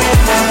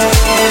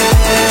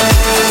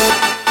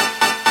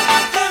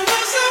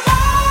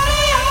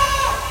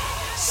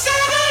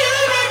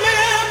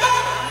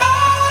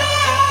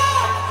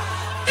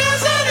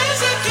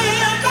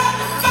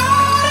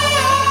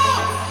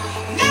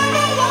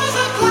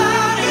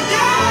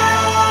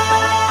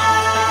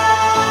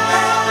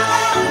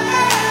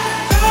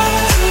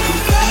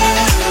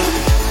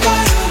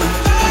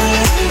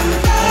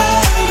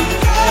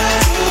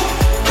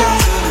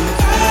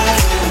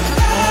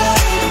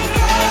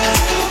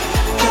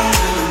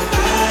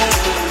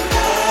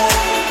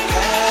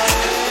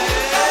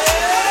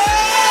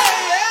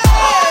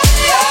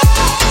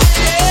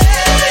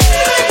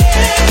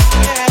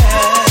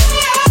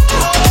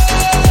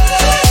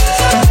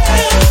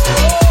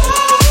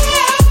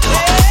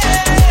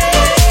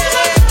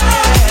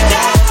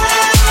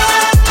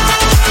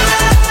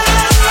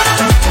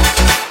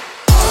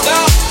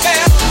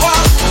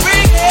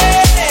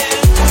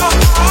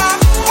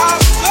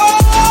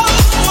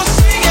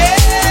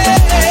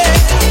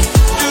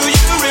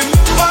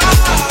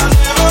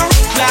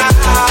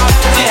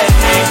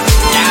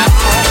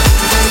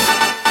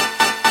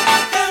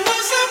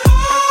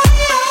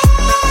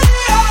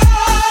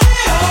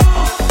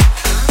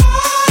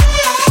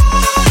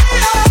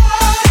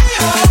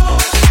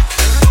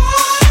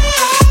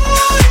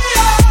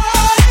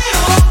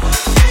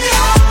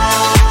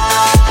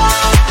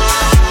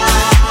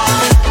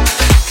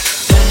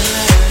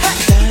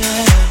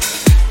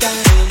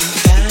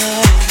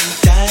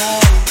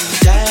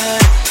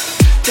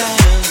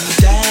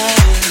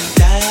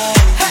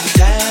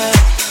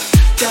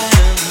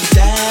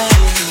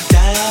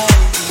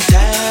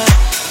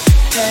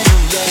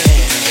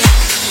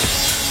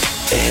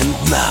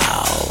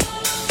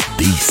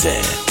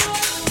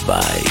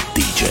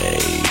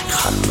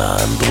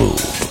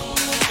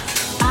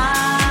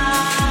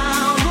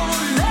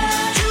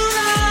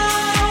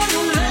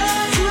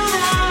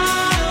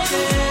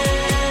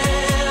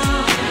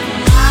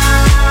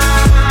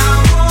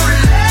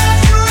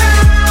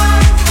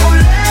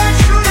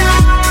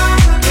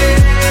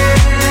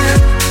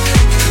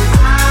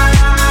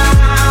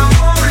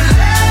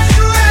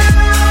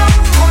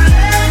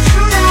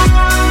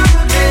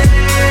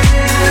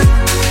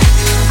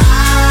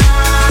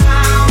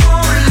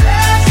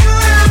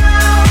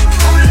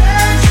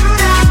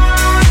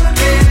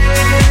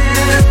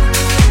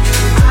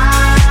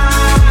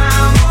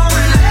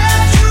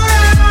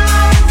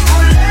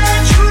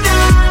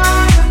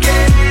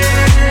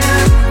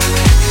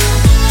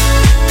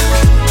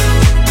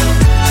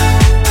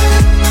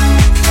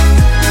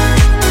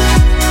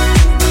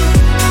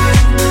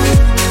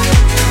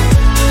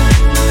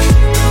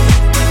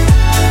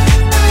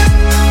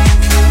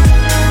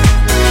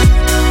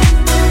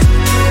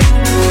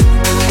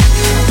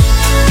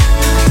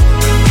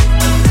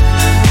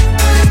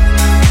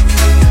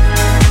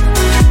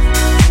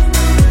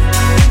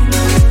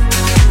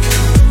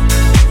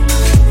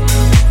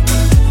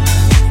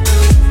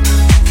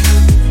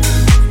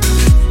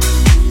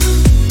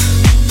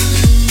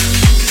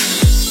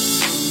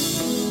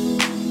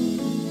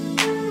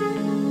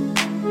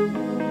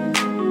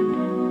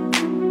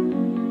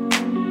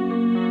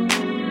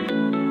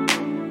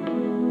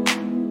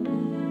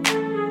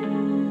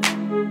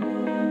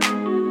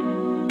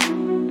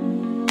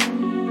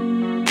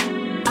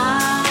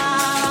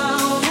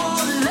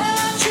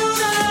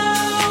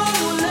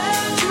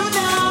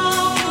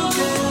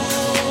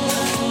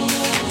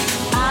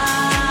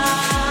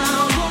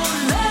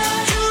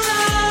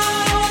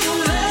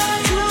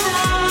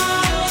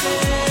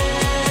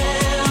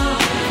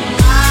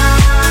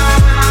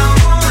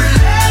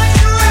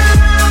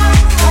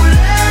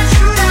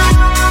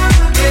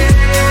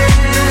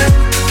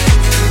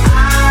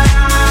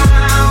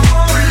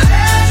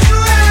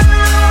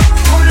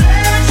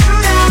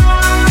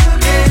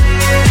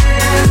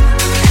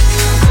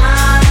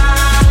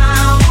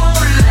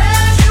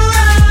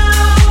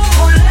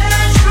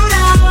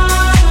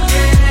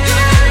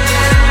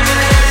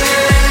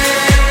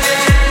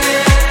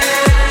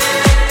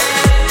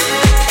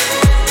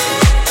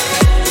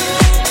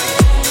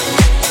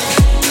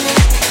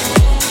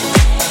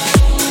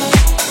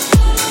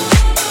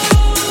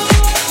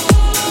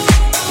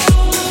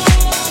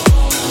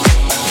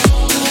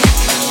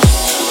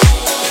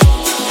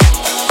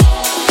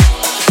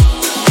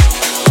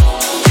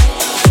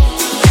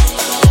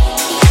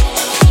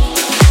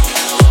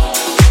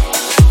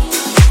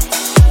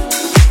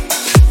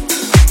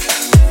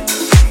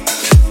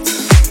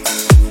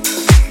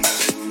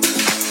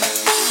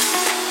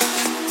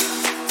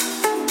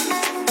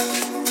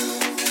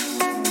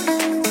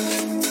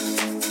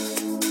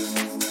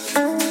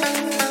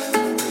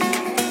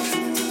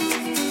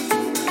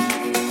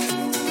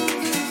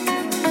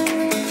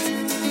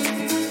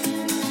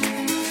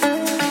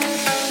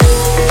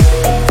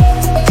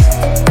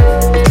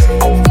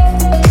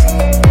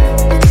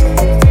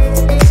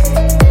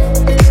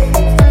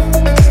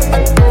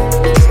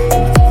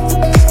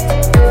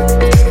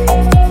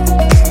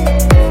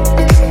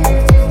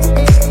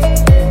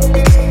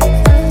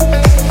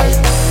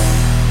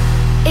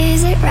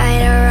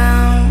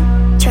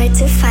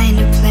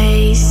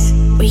 place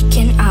we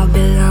can all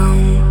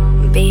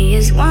belong, be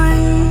as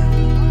one.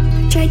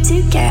 Try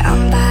to get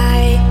on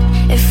by.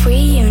 If we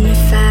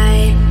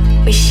unify,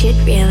 we should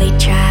really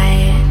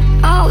try.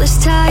 All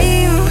this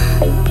time,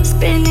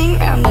 spinning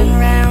round and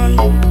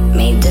round,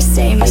 made the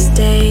same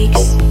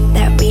mistakes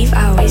that we've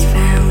always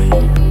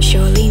found.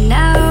 Surely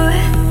now,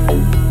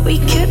 we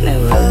could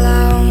move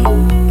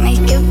along,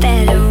 make a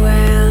better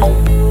world.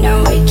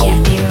 No, we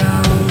can't be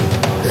wrong.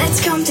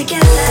 Let's come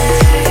together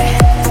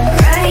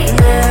right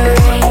now.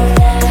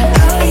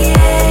 Oh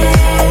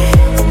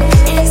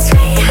yeah, in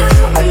sweet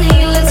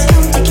harmony. Let's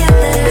come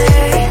together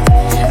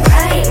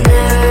right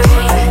now.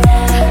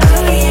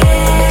 Oh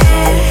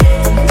yeah.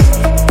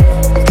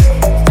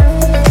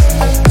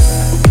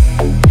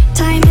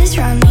 Time is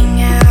running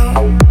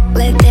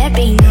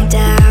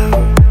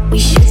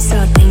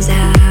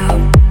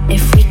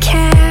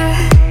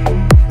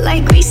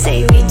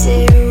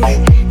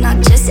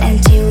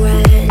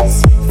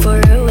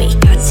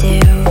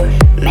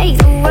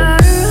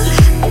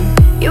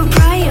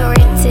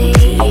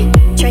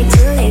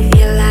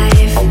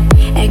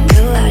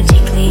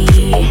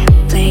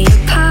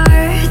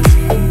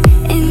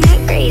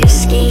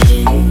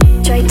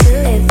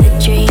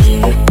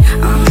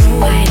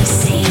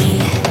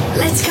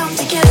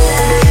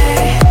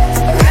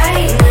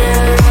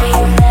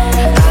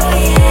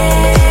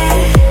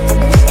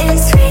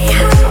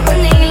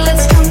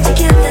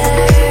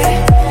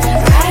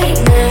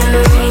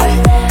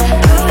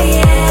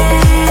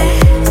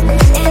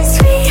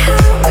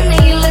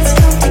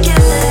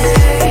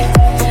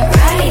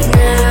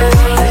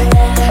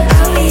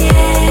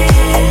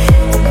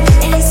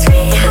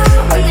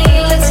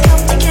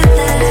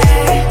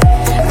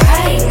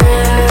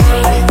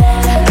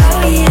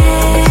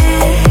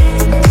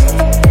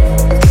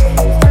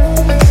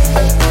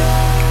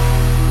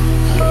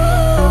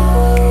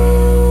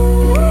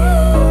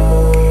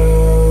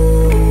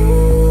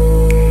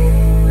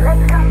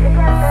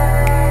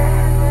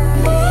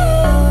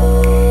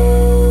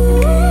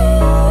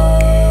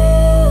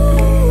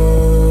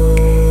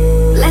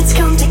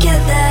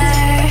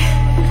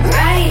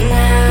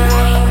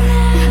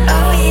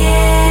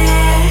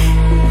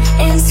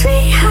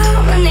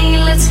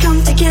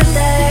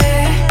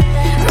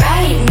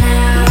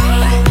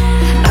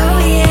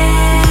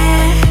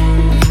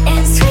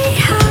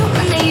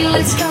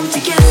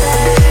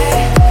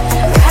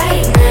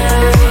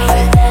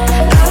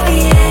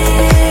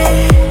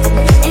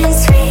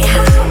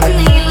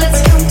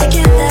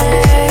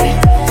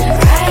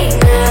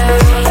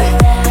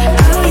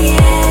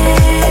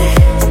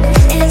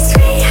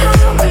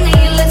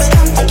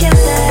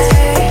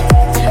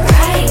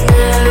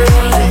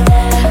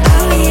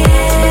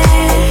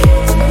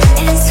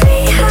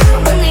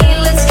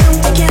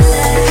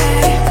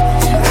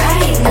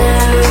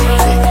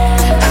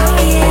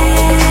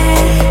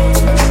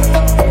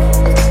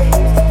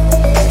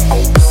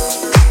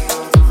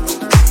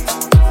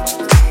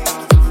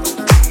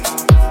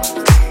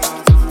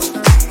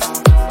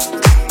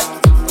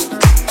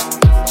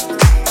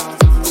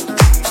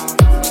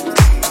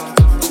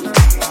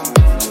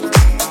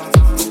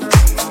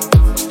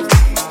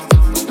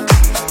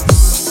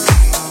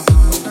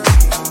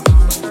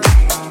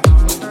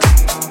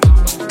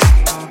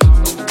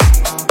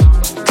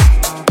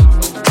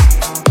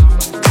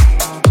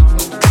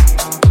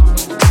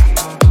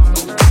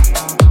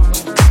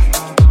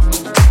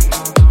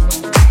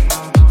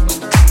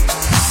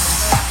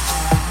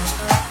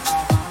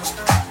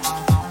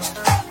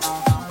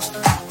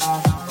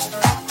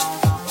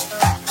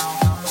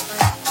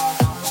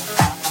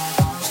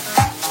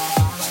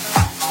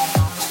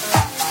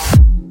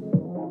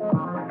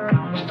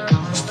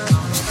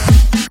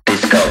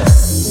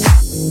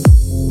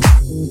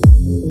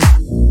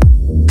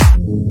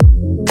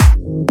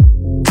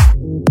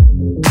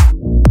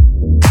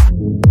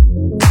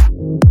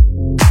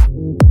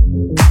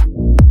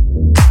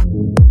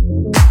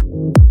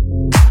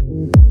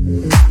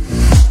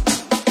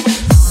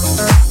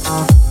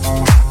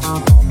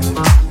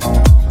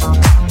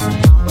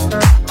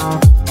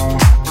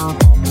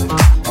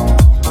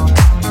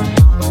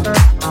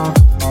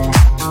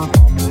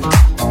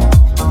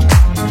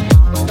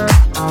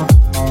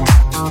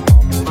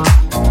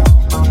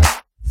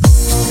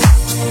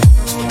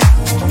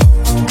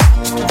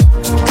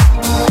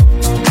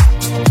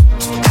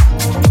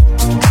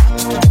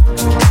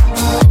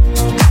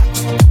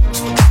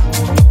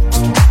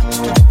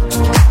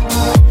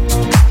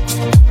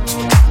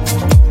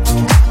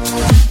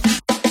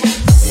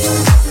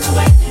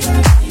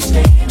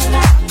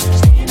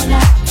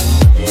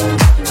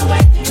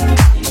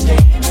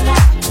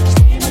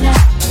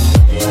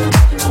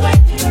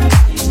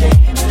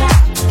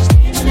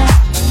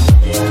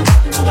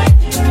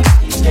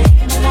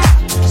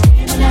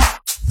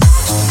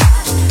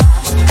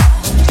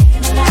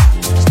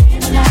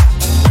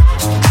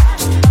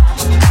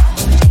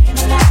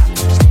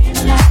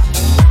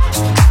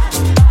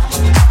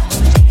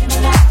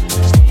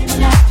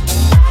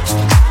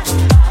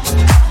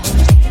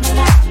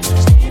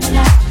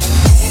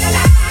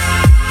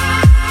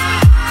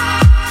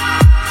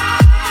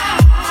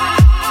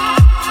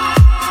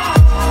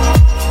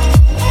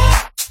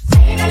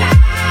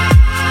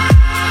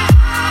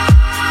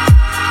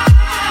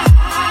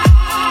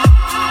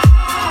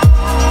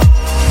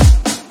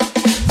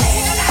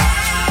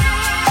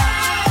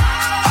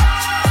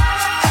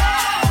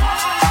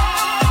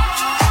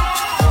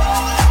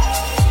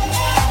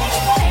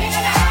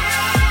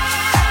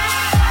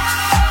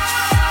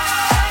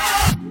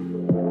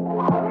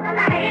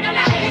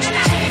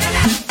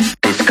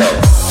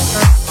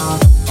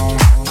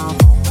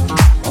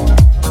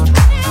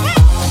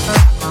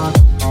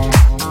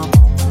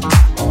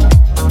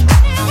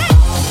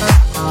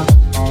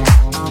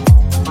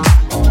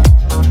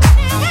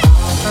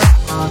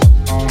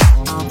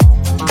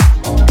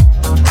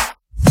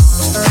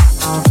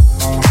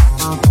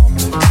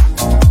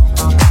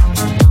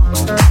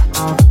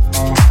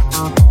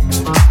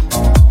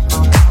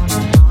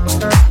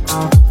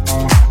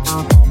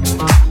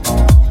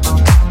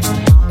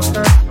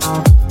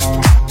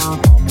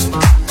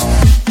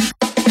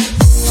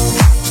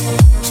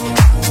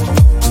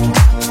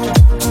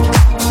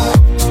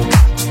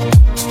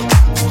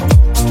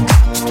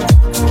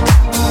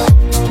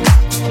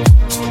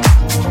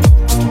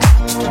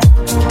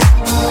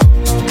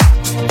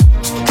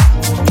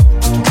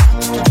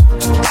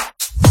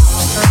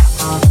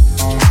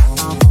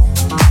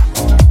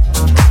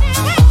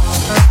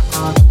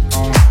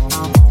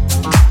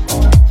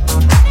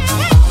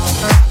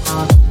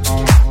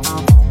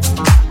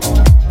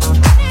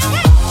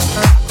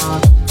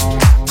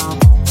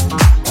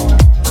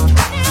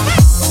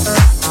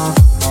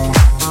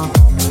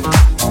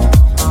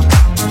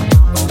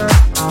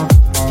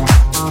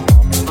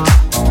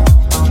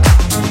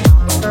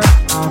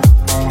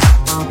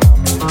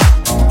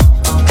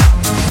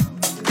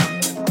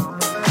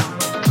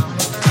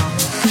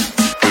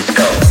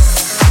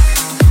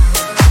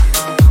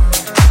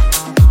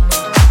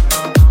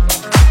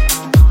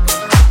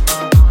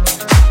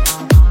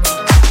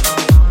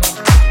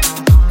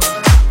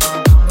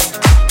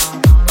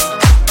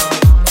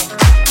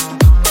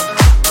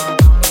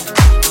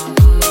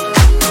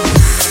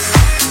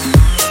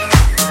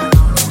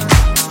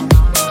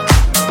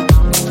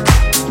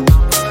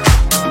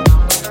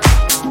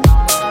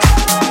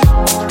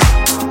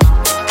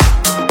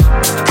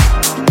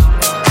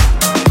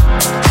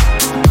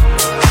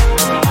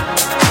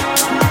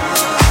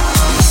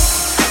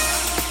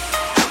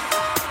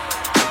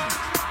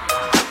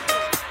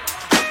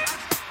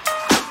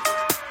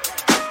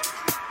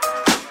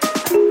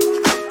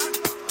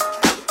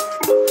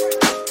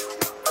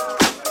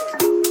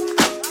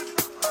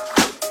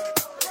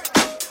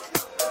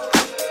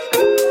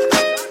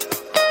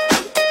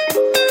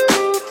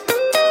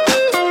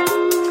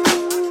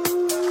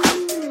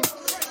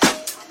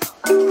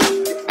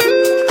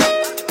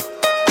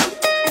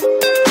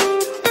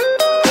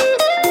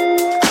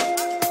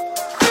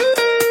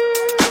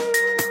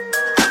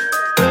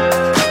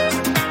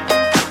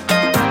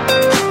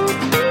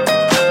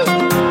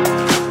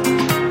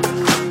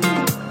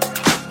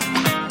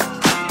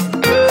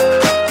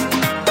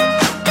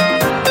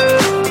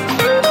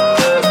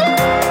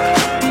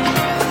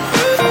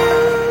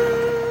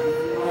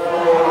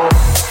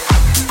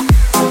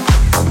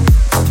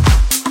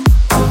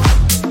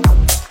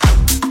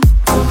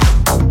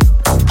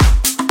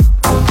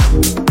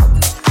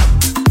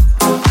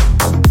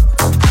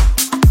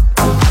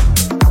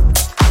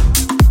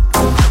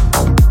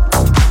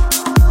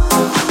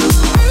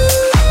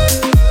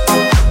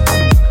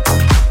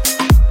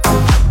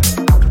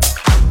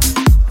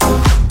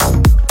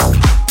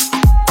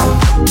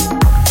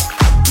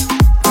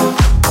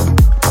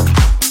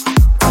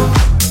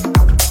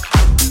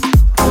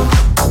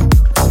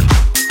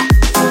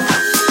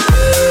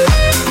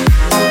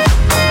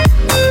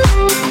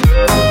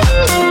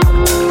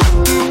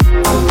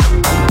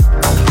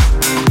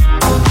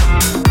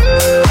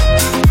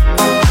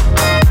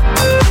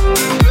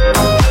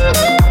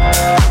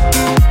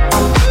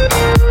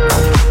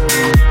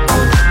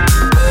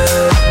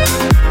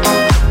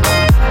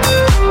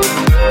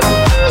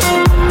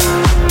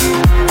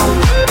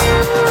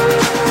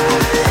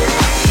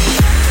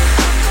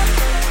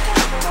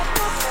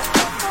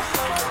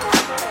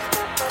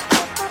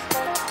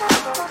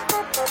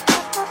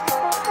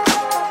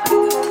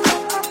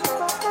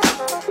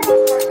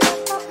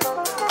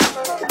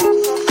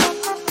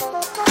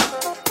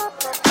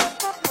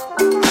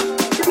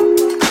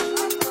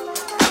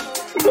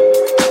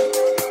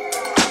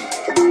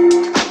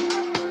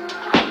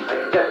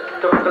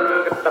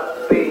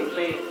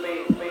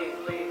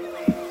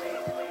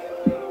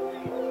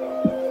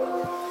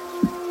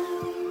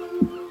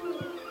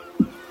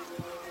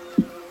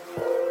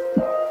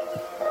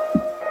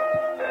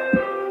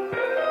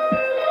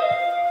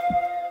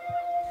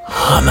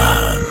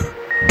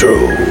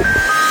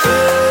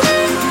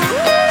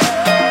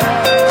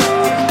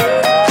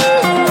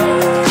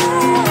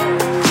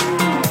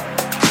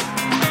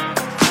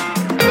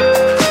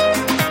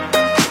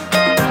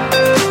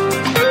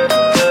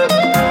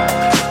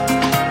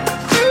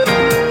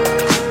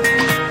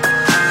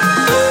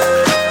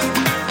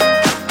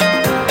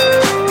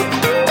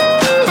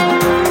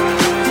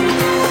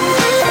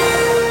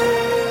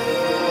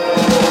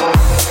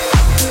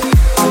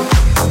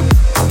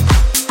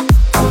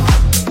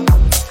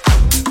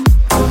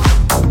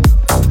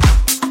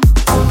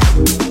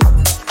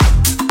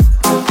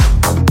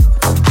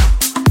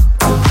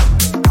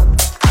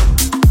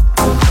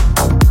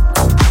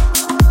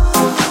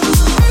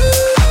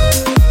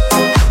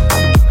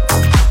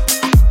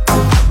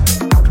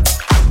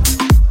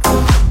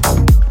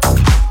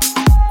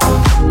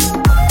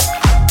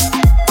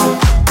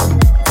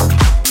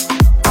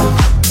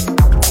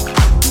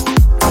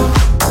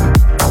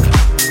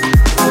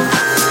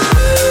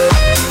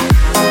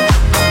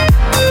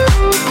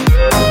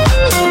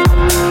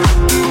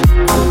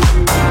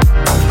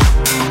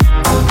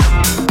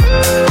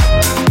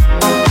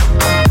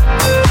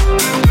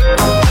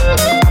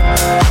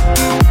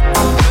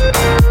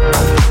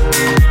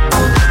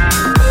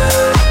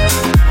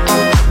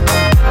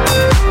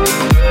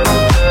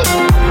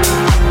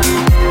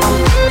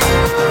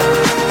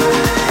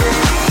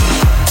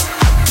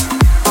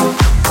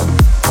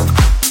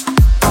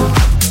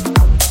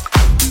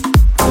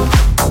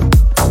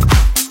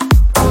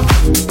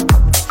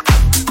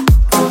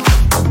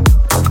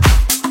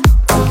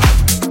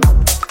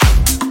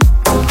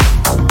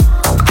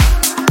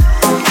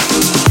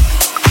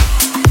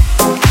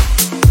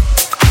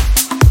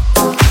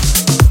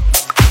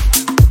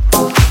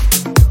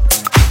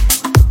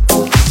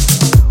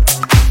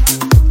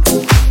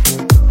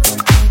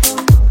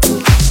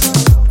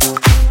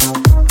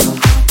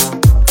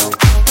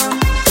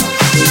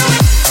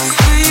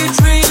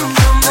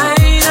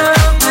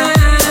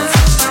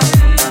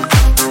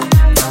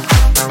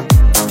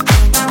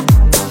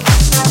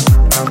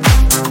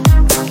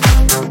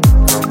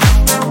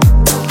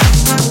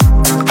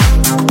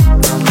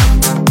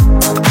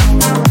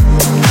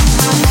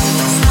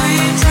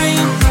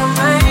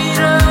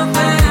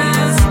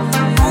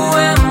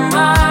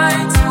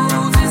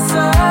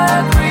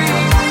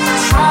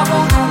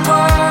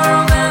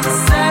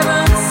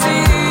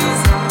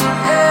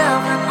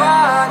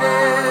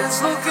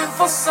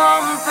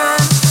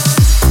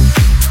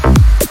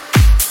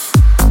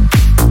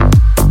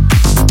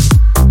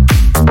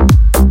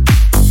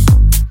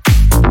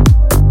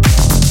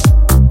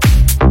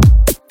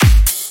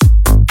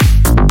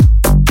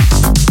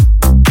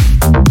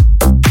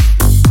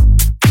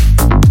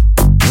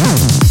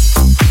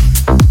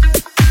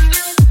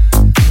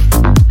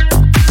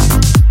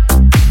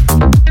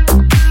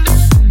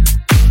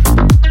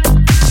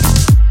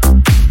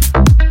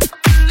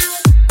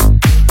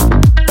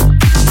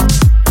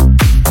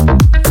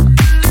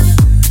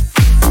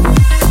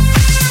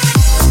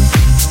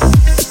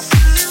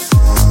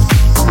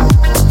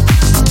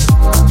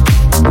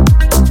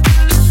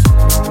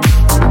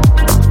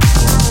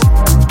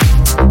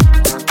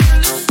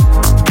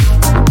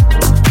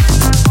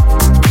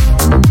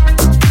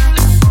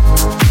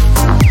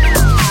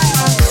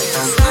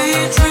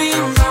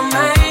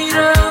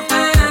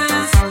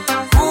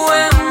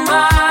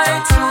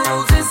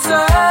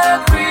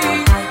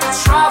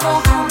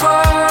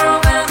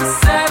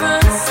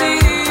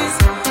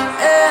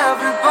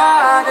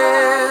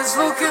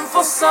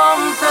for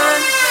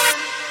something.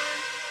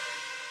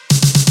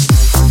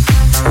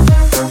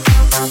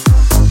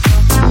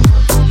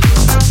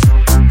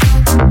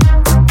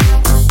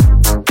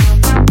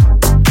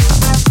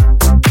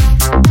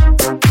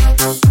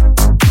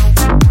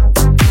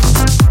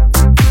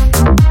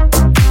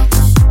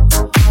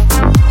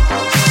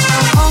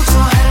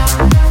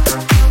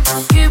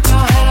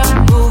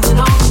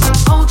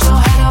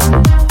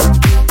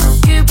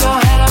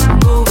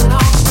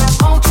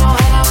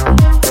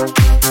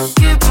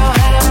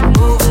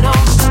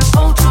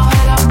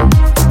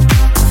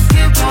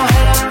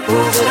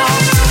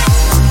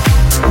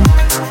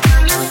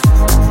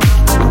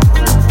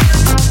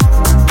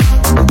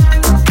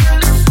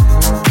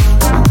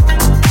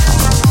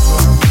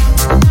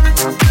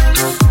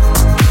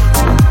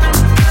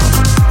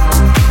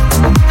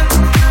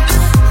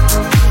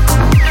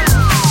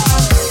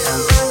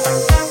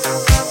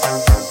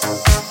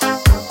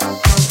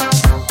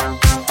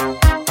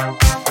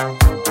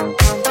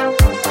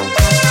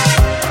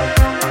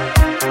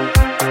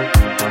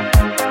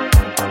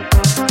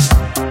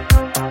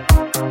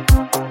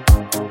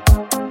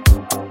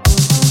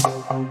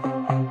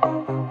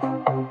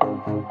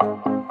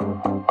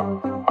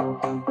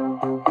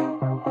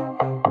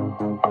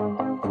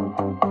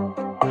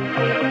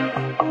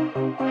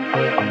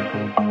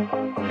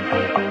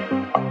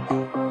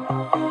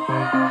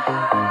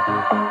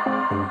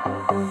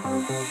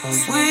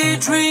 Sweet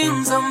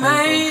dreams are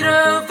made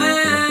of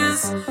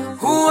this.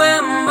 Who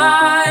am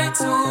I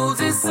to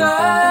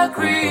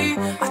disagree?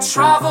 I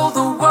travel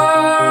the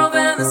world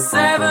and the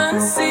seven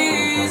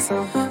seas.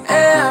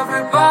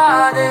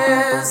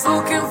 Everybody's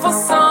looking for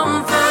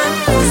something.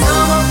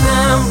 Some of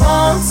them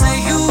want to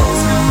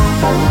use you.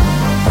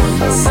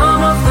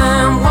 Some of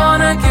them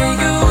wanna get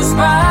used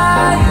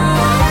by you.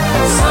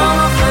 Some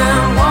of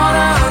them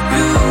wanna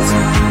abuse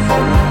you.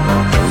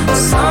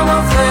 Some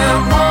of them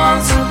want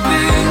to be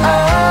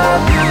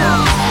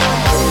abused.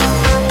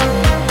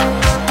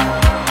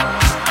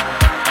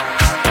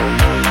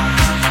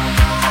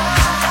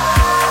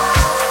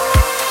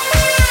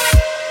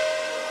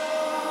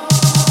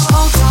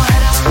 Hold your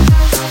head up,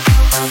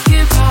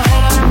 keep your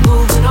head up, move.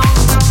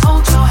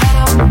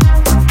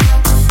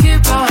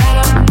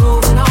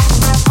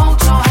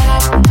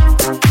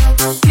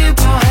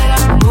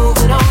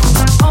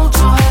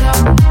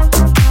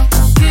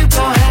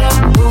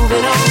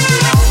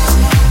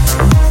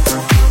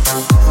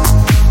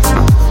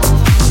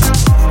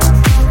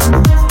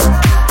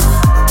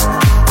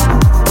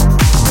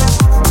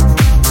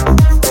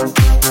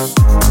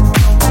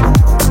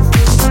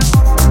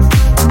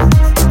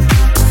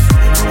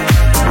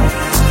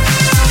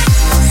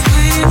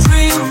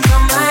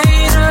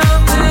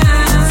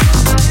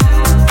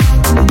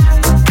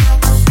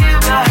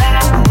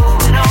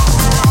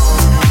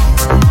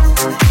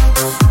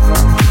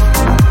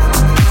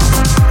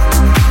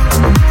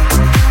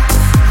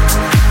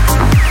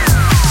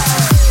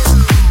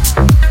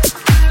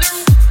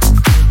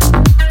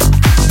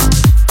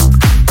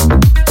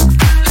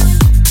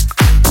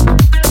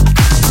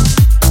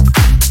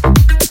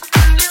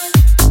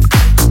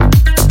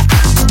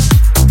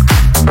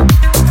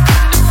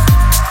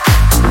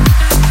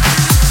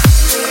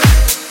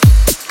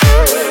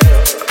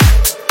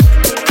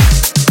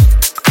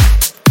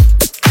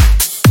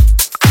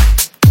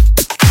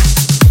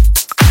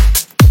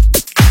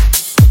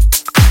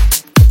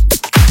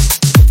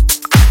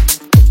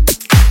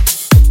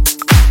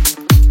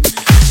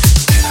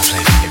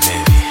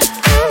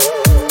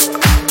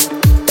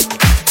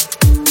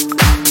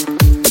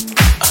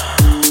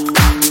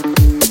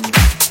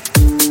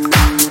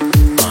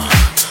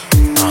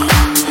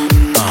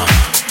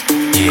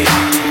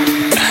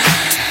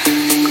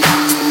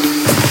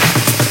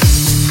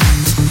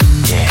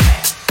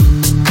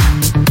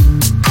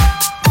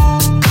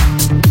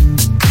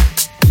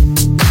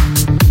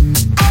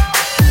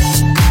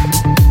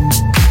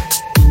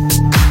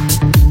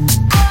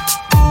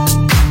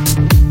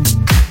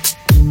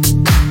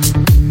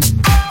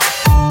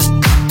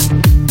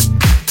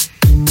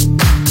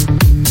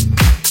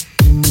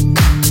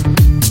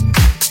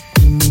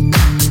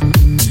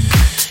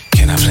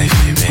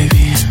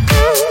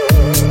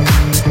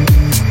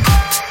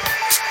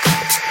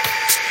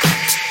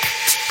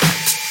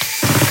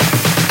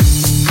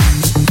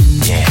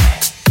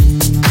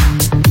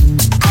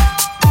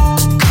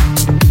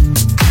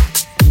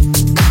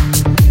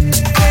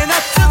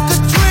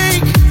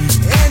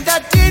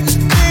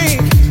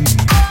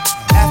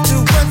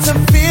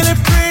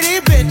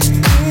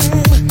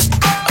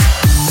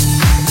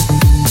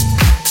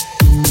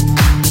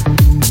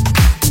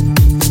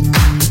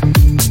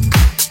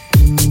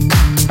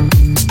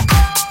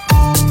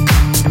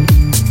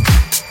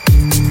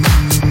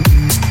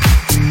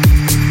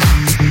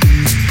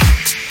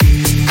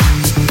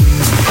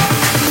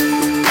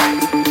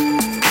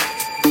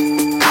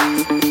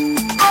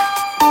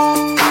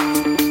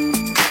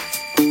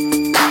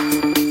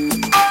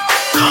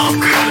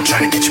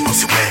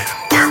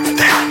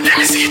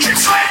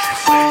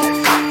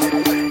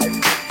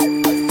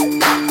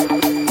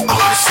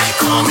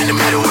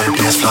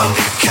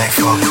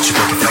 fall, but you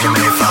make it feel you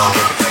may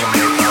fall.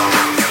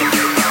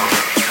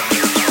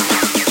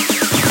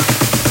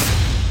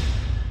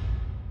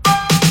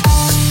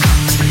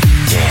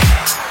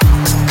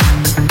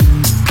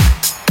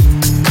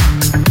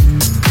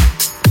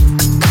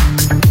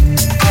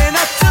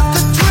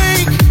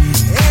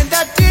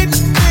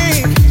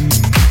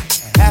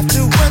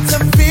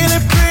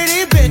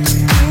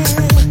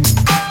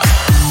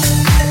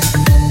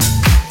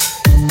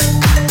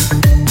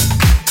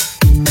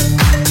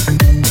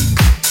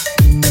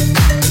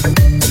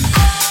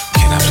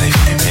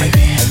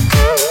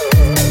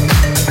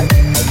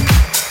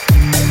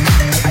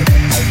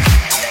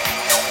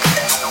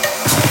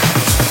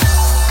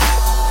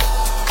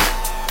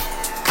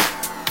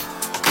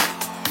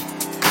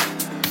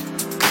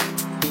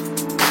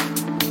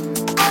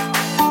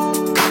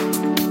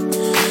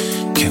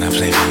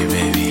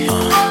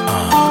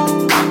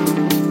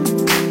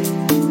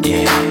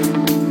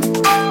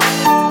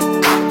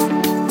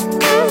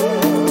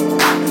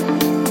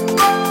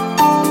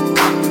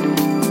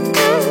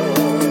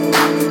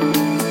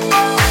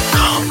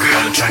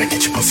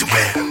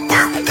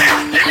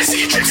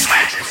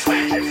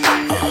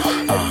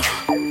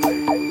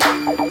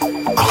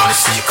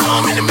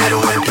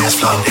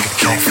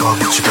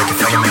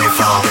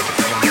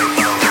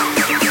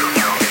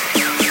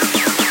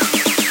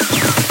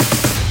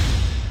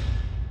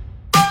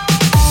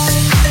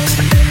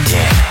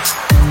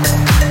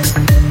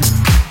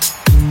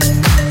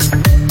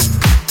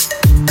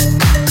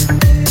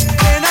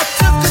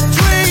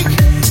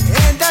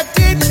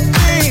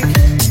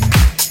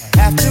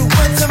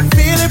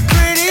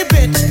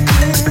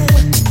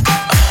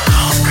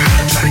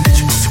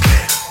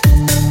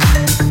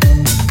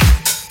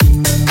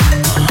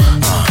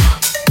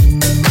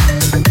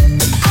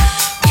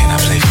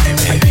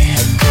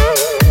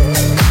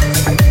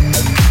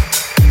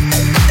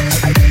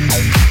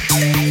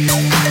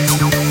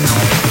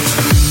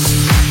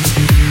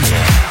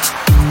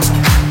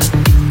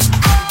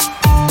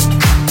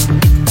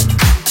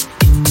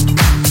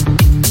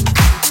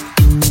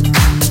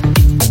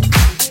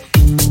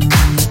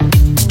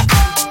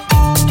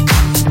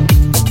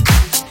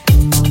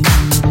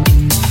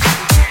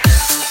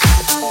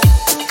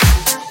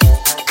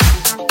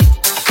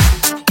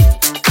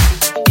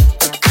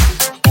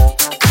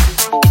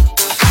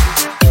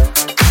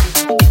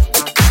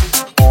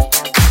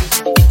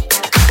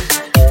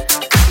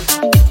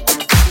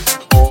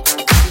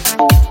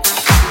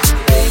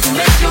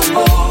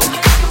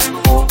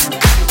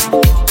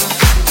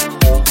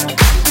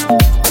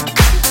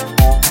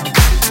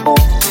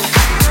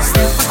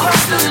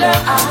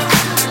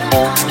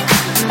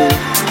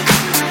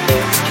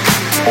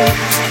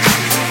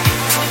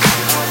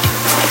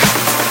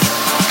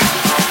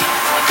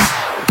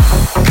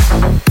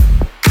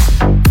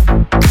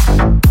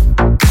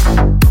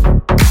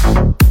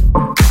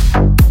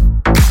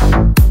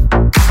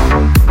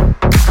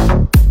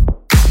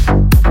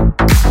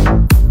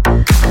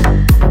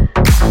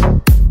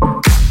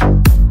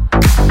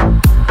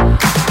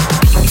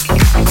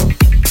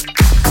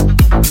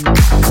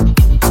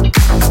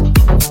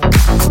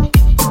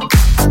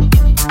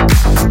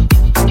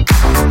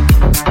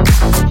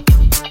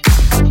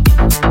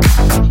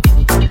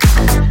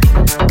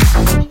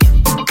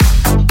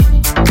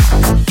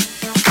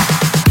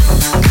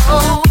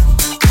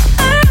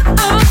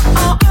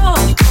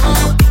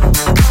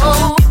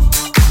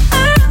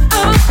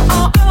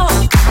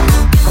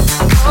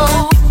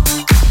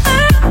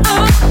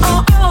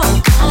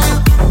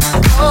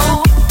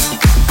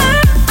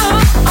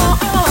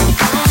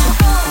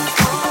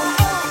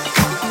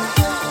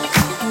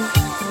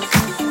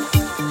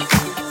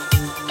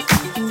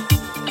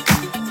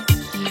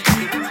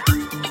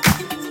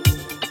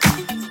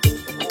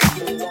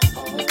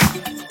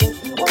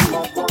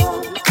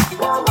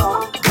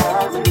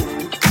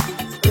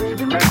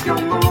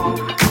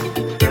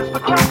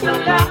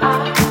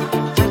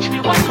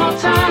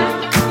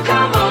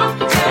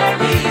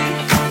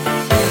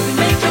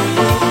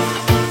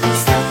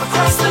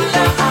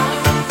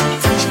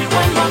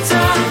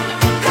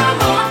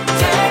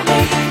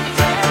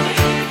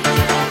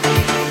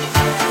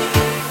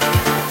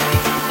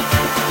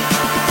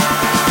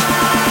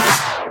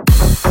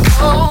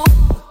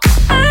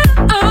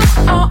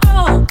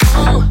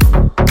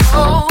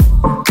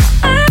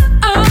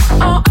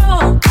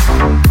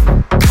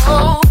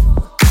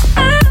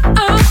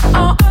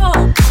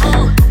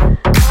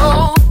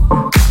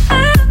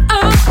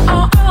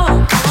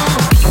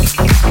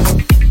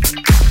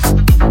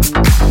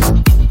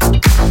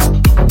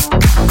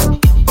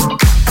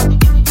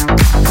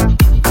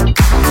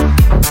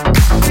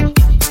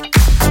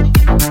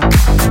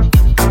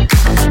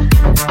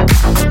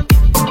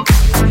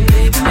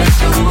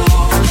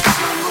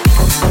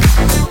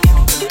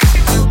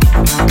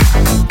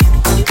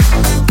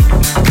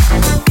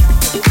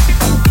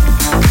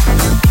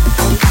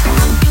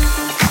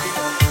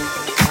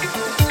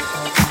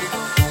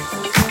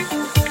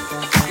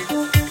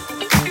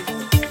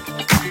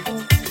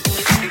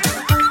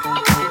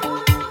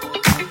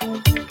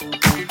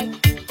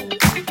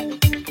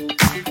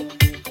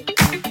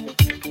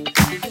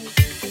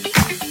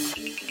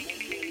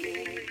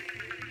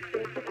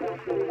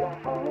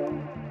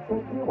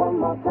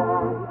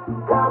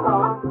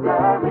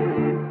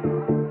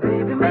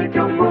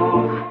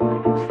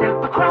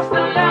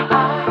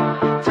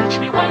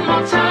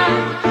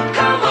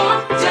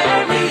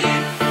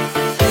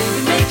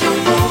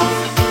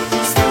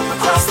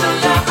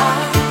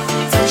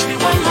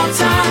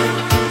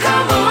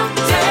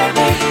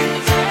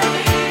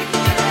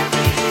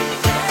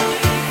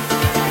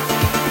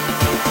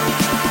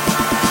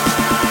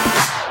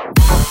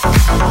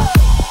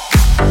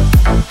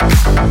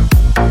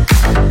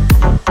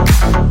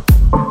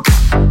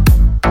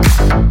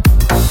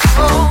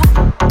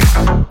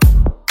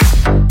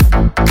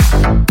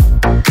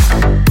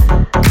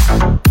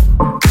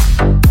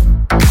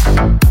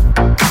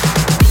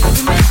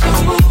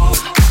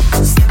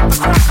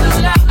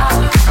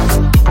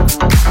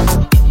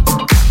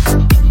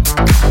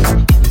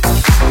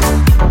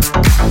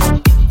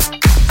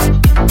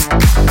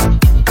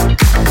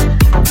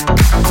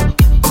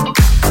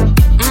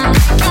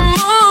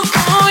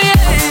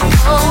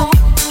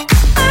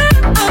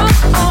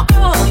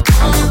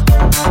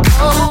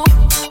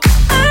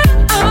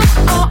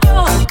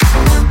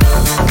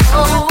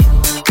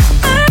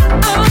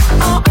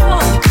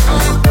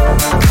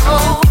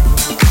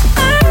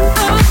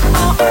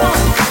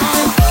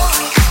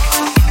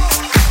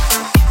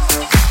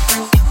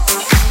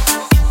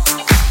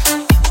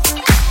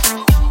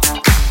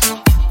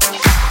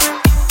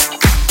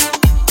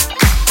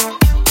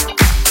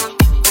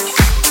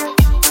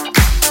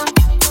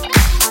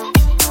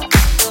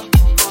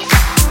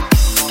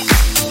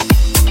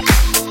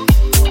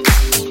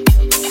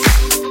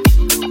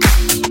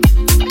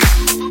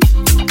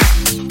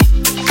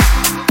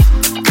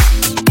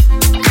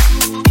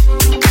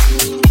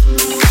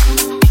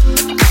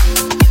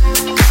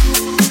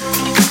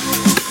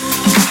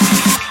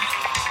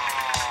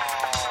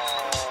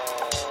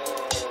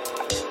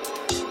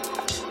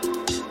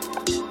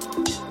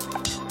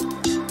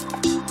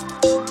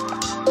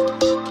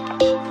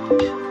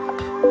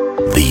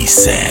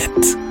 set,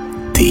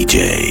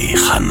 DJ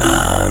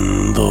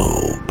Hanan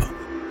Drob.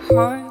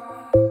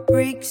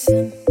 Heartbreaks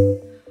and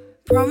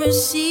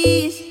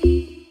promises,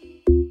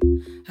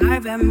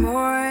 I've had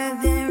more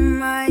than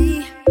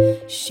my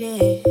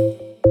share.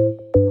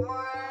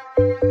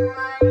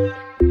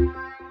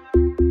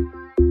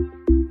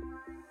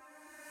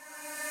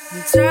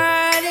 I'm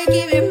tired of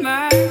giving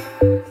my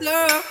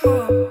love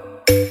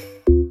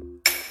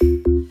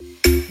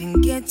and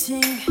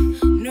getting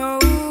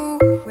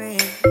nowhere.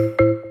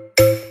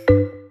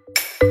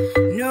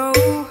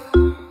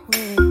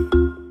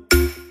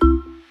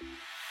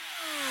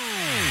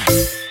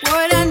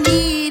 What I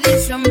need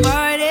is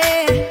somebody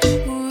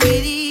who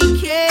really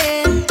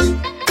cares.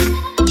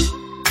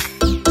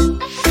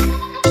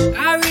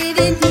 I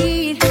really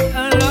need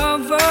a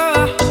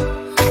lover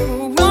who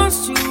wants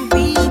to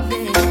be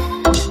there.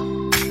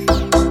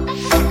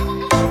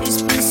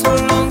 It's been so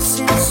long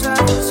since I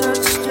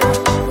touched a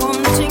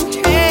wanting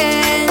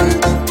hand.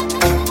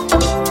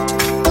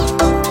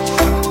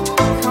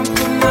 Come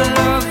put my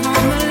love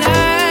on the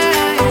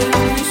line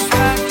and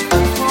try to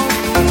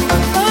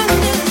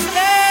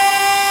understand.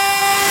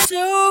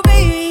 So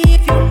baby,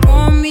 if you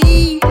want me,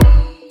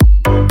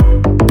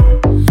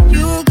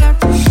 you got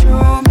to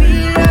show me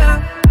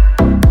love.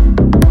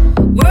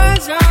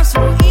 Words are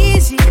so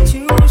easy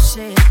to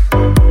say,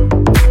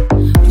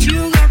 but you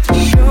got to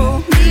show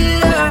me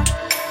love.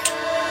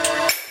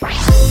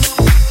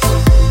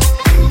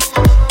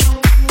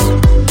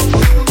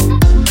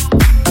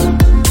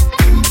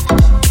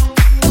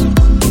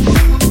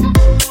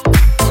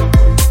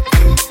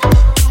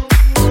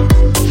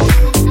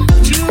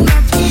 You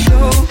got to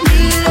show me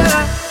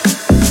love.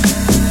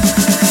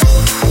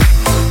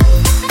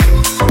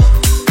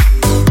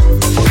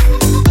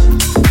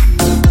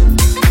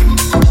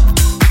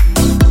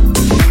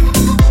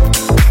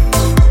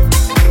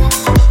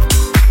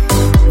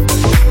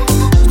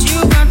 You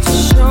got to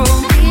show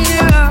me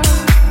love.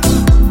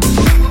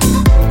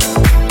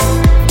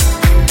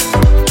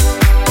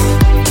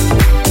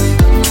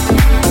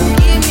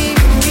 Give me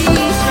a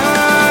reason.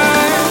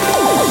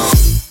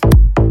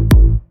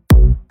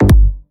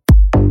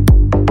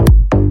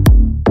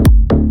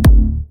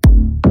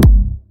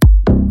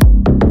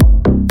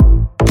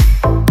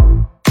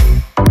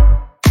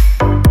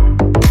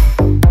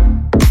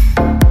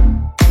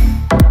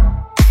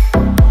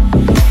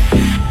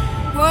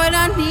 What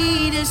I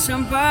need is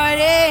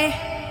somebody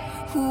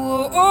who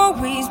will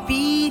always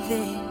be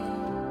there.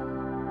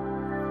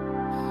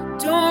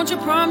 Don't you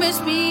promise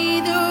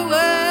me the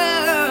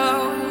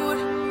world,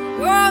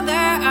 world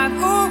that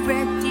I've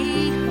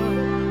already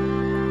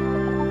heard.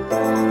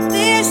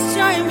 This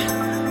time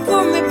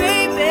for me,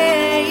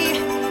 baby,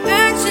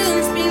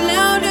 actions be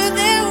louder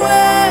than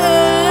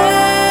words.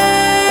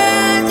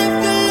 If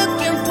you're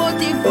looking for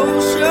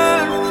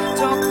devotion,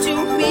 talk to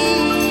me.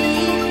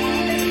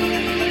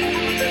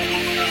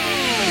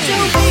 So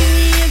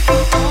baby, if you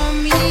want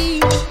me,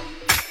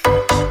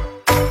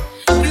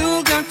 you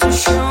got to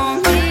show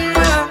me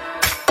love.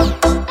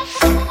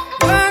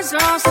 Words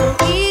are so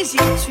easy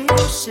to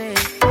say,